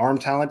on the arm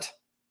talent,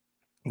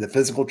 the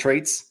physical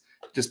traits,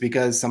 just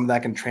because some of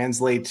that can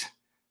translate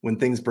when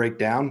things break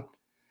down.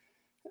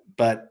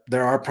 But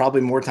there are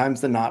probably more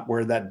times than not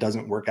where that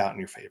doesn't work out in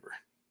your favor.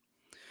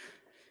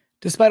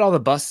 Despite all the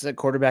busts at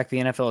quarterback, the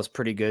NFL is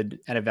pretty good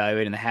at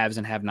evaluating the haves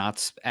and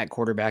have-nots at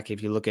quarterback.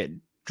 If you look at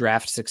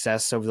draft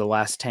success over the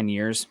last 10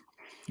 years,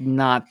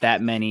 not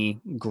that many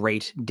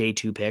great day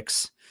 2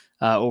 picks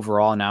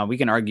overall. Now we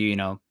can argue,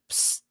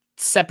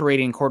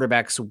 separating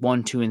quarterbacks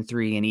 1, 2, and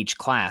 3 in each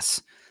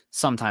class,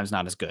 sometimes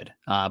not as good,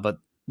 but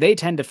they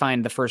tend to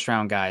find the first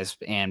round guys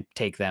and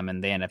take them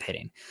and they end up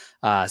hitting.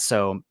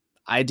 So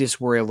I just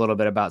worry a little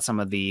bit about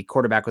some of the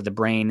quarterback with the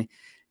brain.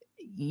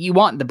 You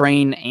want the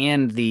brain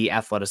and the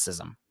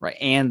athleticism, right?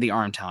 And the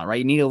arm talent, right?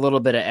 You need a little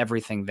bit of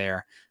everything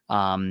there.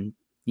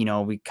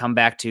 We come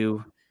back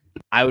to,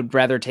 I would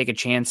rather take a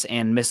chance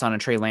and miss on a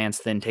Trey Lance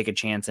than take a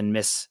chance and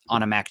miss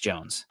on a Mac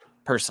Jones.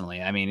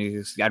 Personally, I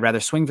mean, I'd rather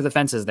swing for the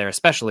fences there,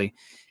 especially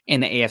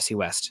in the AFC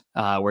West,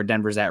 where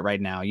Denver's at right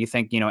now. You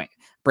think,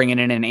 bringing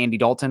in an Andy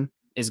Dalton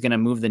is going to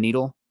move the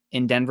needle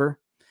in Denver?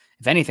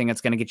 If anything,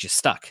 it's going to get you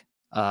stuck.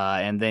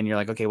 And then you're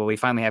like, okay, well, we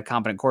finally have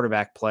competent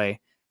quarterback play.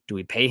 Do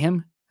we pay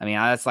him? I mean,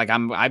 that's like,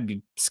 I'd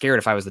be scared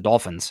if I was the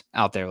Dolphins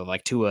out there with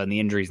like Tua and the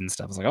injuries and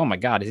stuff. It's like, oh my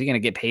God, is he going to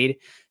get paid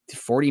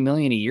 $40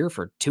 million a year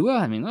for Tua?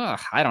 I mean,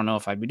 I don't know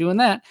if I'd be doing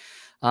that.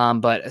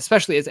 But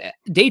especially as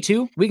day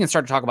 2, we can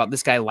start to talk about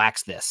this guy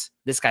lacks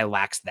this guy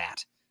lacks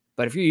that.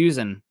 But if you're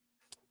using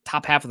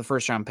top half of the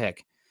first round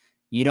pick,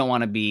 you don't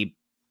want to be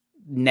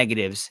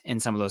negatives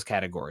in some of those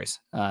categories.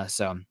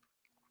 So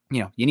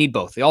you need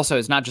both. Also,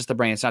 it's not just the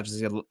brain. It's not just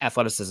the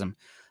athleticism.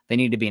 They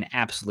need to be an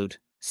absolute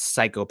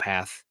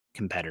psychopath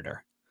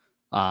competitor.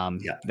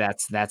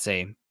 That's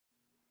a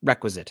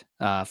requisite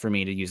for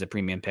me to use a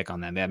premium pick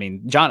on them. I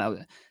mean,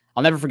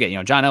 I'll never forget,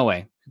 John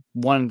Elway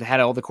had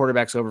all the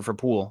quarterbacks over for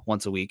pool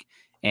once a week.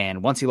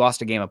 And once he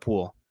lost a game of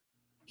pool,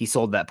 he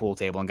sold that pool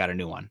table and got a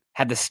new one.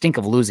 Had the stink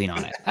of losing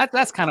on it.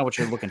 That's kind of what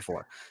you're looking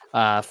for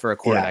a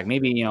quarterback. Yeah.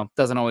 Maybe,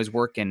 doesn't always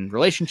work in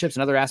relationships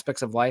and other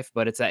aspects of life,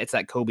 but it's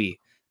that Kobe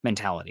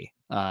mentality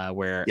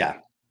where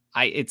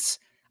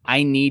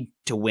I need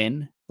to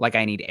win like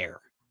I need air,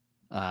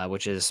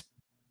 which is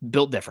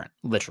built different,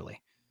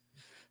 literally.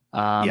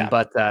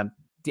 But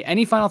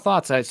any final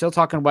thoughts? I'm still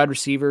talking wide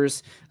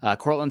receivers.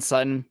 Courtland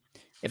Sutton,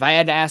 If I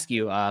had to ask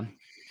you a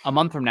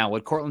month from now,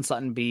 would Courtland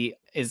Sutton be,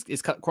 is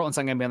Courtland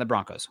Sutton going to be on the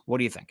Broncos? What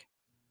do you think?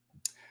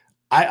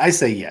 I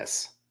say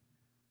yes.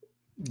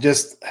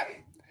 Just,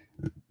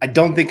 I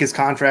don't think his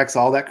contract's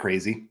all that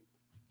crazy.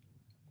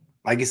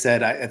 Like you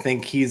said, I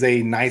think he's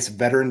a nice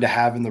veteran to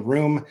have in the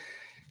room.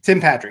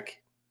 Tim Patrick,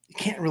 you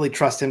can't really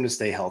trust him to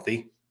stay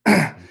healthy.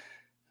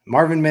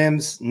 Marvin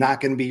Mims,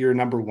 not going to be your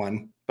number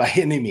one by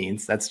any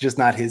means. That's just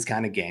not his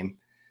kind of game.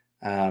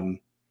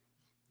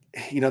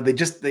 You know,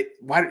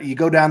 why you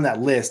go down that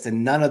list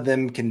and none of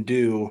them can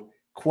do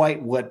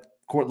quite what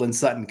Courtland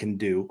Sutton can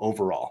do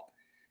overall.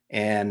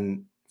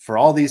 And for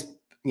all these,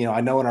 you know,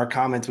 I know in our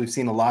comments, we've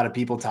seen a lot of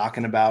people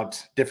talking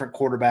about different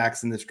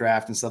quarterbacks in this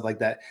draft and stuff like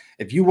that.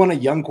 If you want a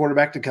young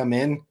quarterback to come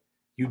in,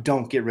 you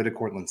don't get rid of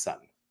Courtland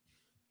Sutton.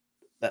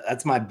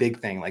 That's my big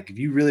thing. Like, if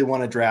you really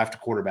want to draft a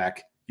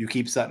quarterback, you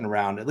keep Sutton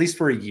around at least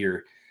for a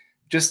year,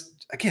 just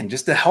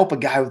to help a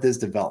guy with his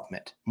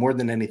development more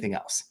than anything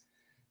else.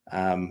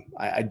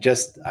 I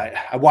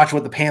watched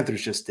what the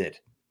Panthers just did.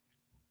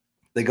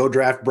 They go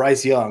draft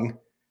Bryce Young,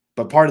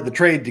 but part of the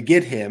trade to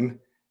get him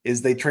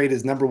is they trade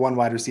his number one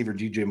wide receiver,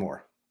 DJ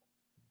Moore.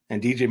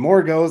 And DJ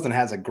Moore goes and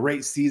has a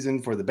great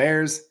season for the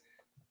Bears,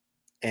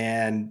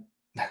 and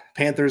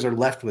Panthers are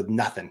left with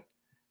nothing.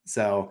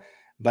 So,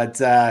 but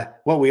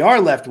what we are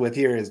left with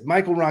here is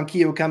Michael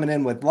Ronquillo coming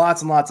in with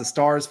lots and lots of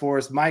stars for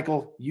us.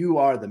 Michael, you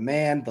are the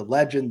man, the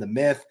legend, the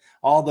myth,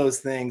 all those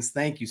things.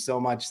 Thank you so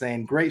much.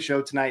 Saying great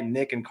show tonight,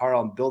 Nick and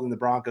Carl, and building the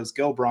Broncos.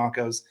 Go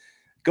Broncos.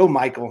 Go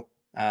Michael.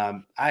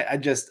 I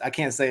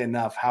can't say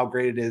enough how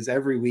great it is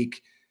every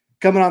week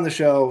coming on the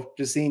show,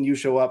 just seeing you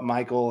show up,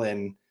 Michael,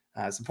 and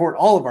support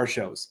all of our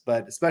shows,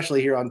 but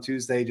especially here on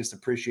Tuesday. Just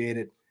appreciate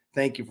it.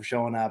 Thank you for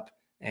showing up.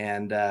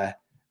 And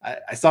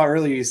I saw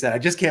earlier you said, I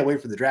just can't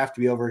wait for the draft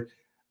to be over.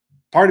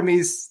 Part of me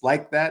is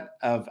like that.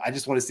 I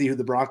just want to see who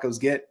the Broncos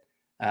get.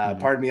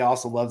 Part of me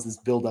also loves this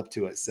build up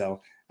to it.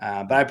 So,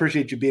 but I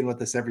appreciate you being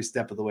with us every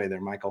step of the way there,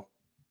 Michael.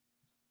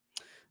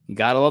 You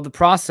got to love the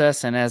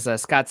process. And as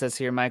Scott says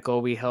here,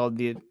 Michael, we held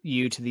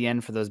you to the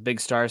end for those big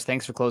stars.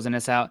 Thanks for closing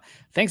us out.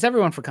 Thanks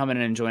everyone for coming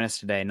in and joining us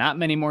today. Not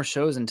many more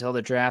shows until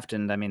the draft.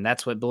 And I mean,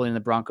 that's what building the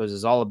Broncos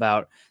is all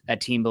about, that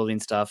team building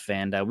stuff.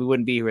 And we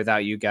wouldn't be here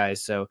without you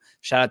guys. So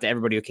shout out to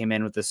everybody who came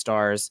in with the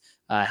stars,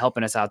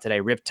 helping us out today.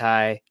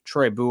 Riptide,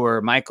 Troy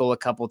Boer, Michael a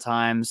couple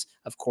times,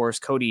 of course,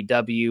 Cody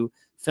W.,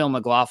 Phil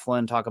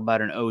McLaughlin, talk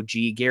about an OG,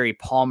 Gary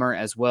Palmer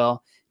as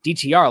well.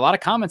 DTR, a lot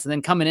of comments, and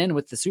then coming in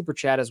with the super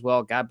chat as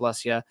well. God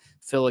bless you.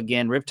 Phil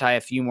again, Riptide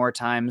a few more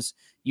times.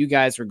 You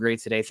guys were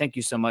great today. Thank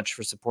you so much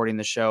for supporting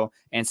the show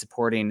and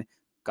supporting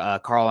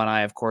Carl and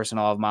I, of course, and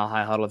all of Mile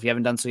High Huddle. If you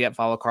haven't done so yet,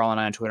 follow Carl and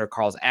I on Twitter.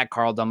 Carl's at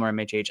Carl Dumler,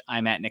 MHH.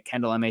 I'm at Nick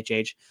Kendell,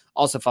 MHH.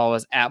 Also follow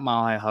us at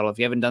Mile High Huddle. If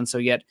you haven't done so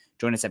yet,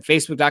 join us at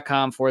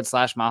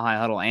facebook.com/Mile High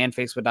Huddle and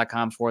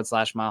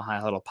facebook.com/Mile High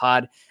Huddle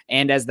pod.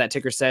 And as that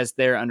ticker says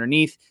there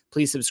underneath,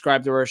 please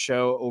subscribe to our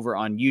show over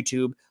on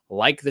YouTube.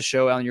 Like the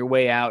show on your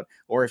way out,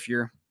 or if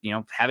you're,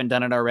 haven't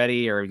done it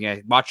already, or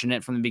watching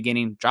it from the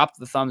beginning, drop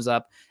the thumbs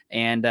up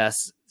and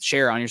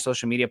share on your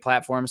social media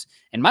platforms.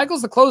 And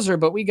Michael's the closer,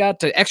 but we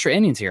got extra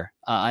innings here.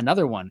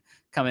 Another one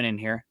coming in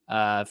here.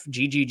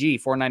 GGG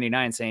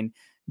 499 saying,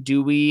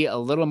 do we a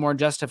little more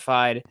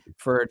justified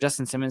for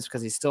Justin Simmons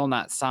because he's still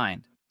not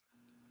signed?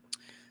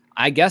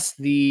 I guess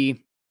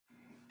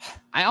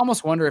I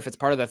almost wonder if it's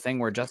part of the thing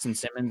where Justin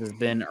Simmons has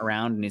been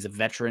around and he's a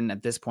veteran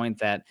at this point,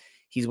 that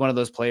he's one of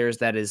those players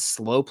that is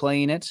slow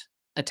playing it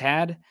a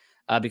tad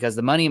because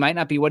the money might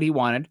not be what he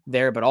wanted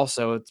there, but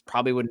also it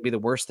probably wouldn't be the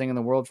worst thing in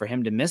the world for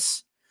him to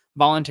miss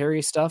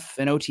voluntary stuff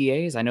in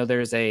OTAs. I know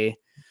there's a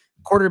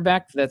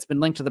quarterback that's been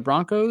linked to the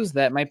Broncos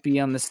that might be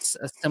on this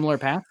a similar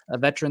path, a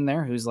veteran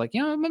there who's like,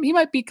 he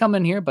might be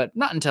coming here, but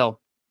not until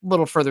a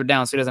little further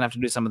down, so he doesn't have to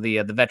do some of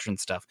the veteran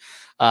stuff.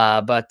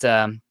 But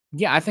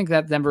I think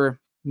that Denver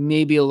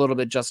may be a little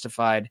bit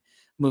justified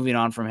moving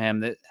on from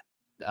him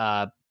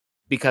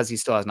because he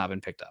still has not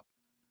been picked up.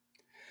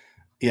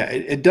 Yeah,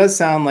 it does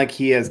sound like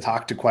he has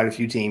talked to quite a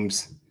few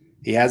teams.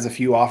 He has a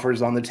few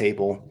offers on the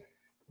table,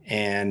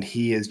 and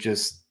he is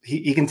just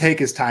he can take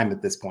his time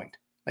at this point.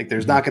 Like,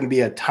 there's not going to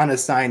be a ton of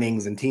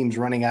signings and teams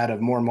running out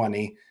of more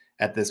money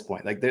at this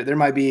point. Like, there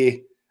might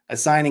be a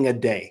signing a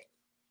day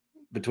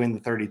between the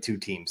 32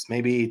 teams,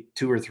 maybe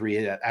 2 or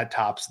 3 at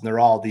tops, and they're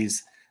all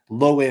these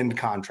low-end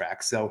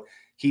contracts. So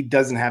he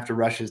doesn't have to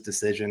rush his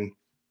decision.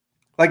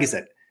 Like I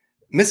said,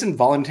 missing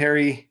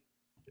voluntary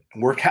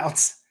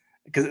workouts,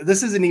 because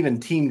this isn't even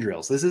team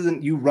drills. This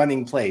isn't you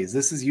running plays.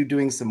 This is you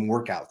doing some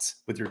workouts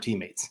with your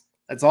teammates.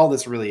 That's all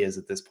this really is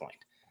at this point.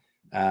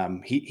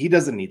 He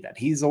doesn't need that.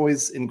 He's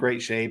always in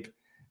great shape.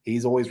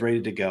 He's always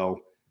ready to go.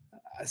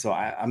 So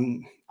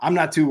I'm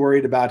not too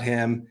worried about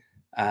him.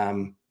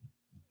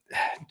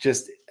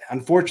 Just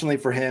unfortunately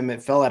for him,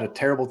 it fell at a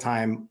terrible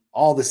time.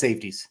 All the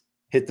safeties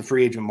hit the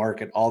free agent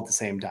market all at the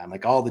same time.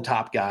 Like, all the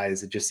top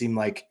guys, it just seemed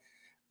like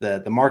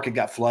the market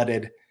got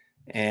flooded.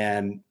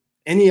 And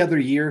any other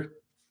year,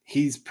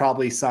 he's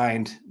probably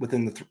signed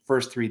within the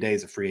first 3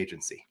 days of free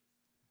agency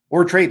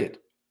or traded.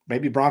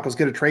 Maybe Broncos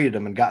could have traded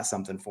him and got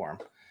something for him.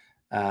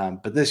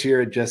 But this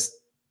year,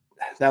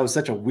 that was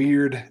such a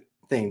weird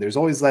thing. There's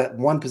always that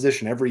one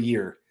position every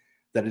year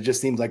that it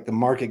just seems like the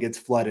market gets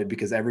flooded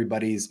because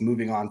everybody's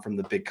moving on from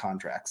the big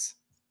contracts.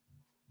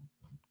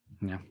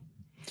 Yeah.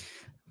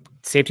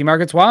 Safety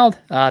market's wild.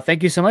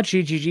 Thank you so much,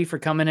 GGG, for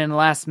coming in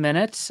last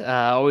minute.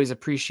 Always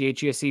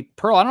appreciate you. I see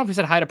Pearl. I don't know if you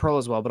said hi to Pearl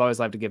as well, but always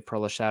love to give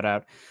Pearl a shout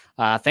out.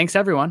 Thanks,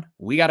 everyone.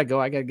 We got to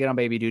go. I got to get on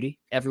baby duty.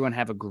 Everyone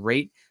have a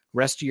great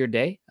rest of your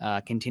day.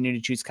 Continue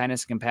to choose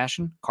kindness and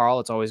compassion. Carl,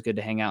 it's always good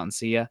to hang out and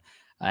see you.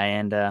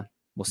 And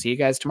we'll see you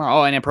guys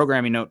tomorrow. Oh, and a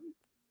programming note,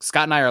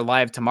 Scott and I are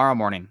live tomorrow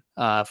morning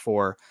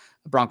for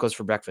Broncos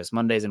for Breakfast,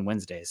 Mondays and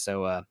Wednesdays.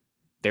 So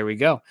there we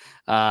go.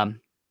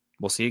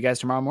 We'll see you guys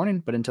tomorrow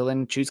morning. But until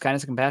then, choose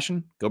kindness and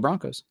compassion. Go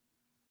Broncos.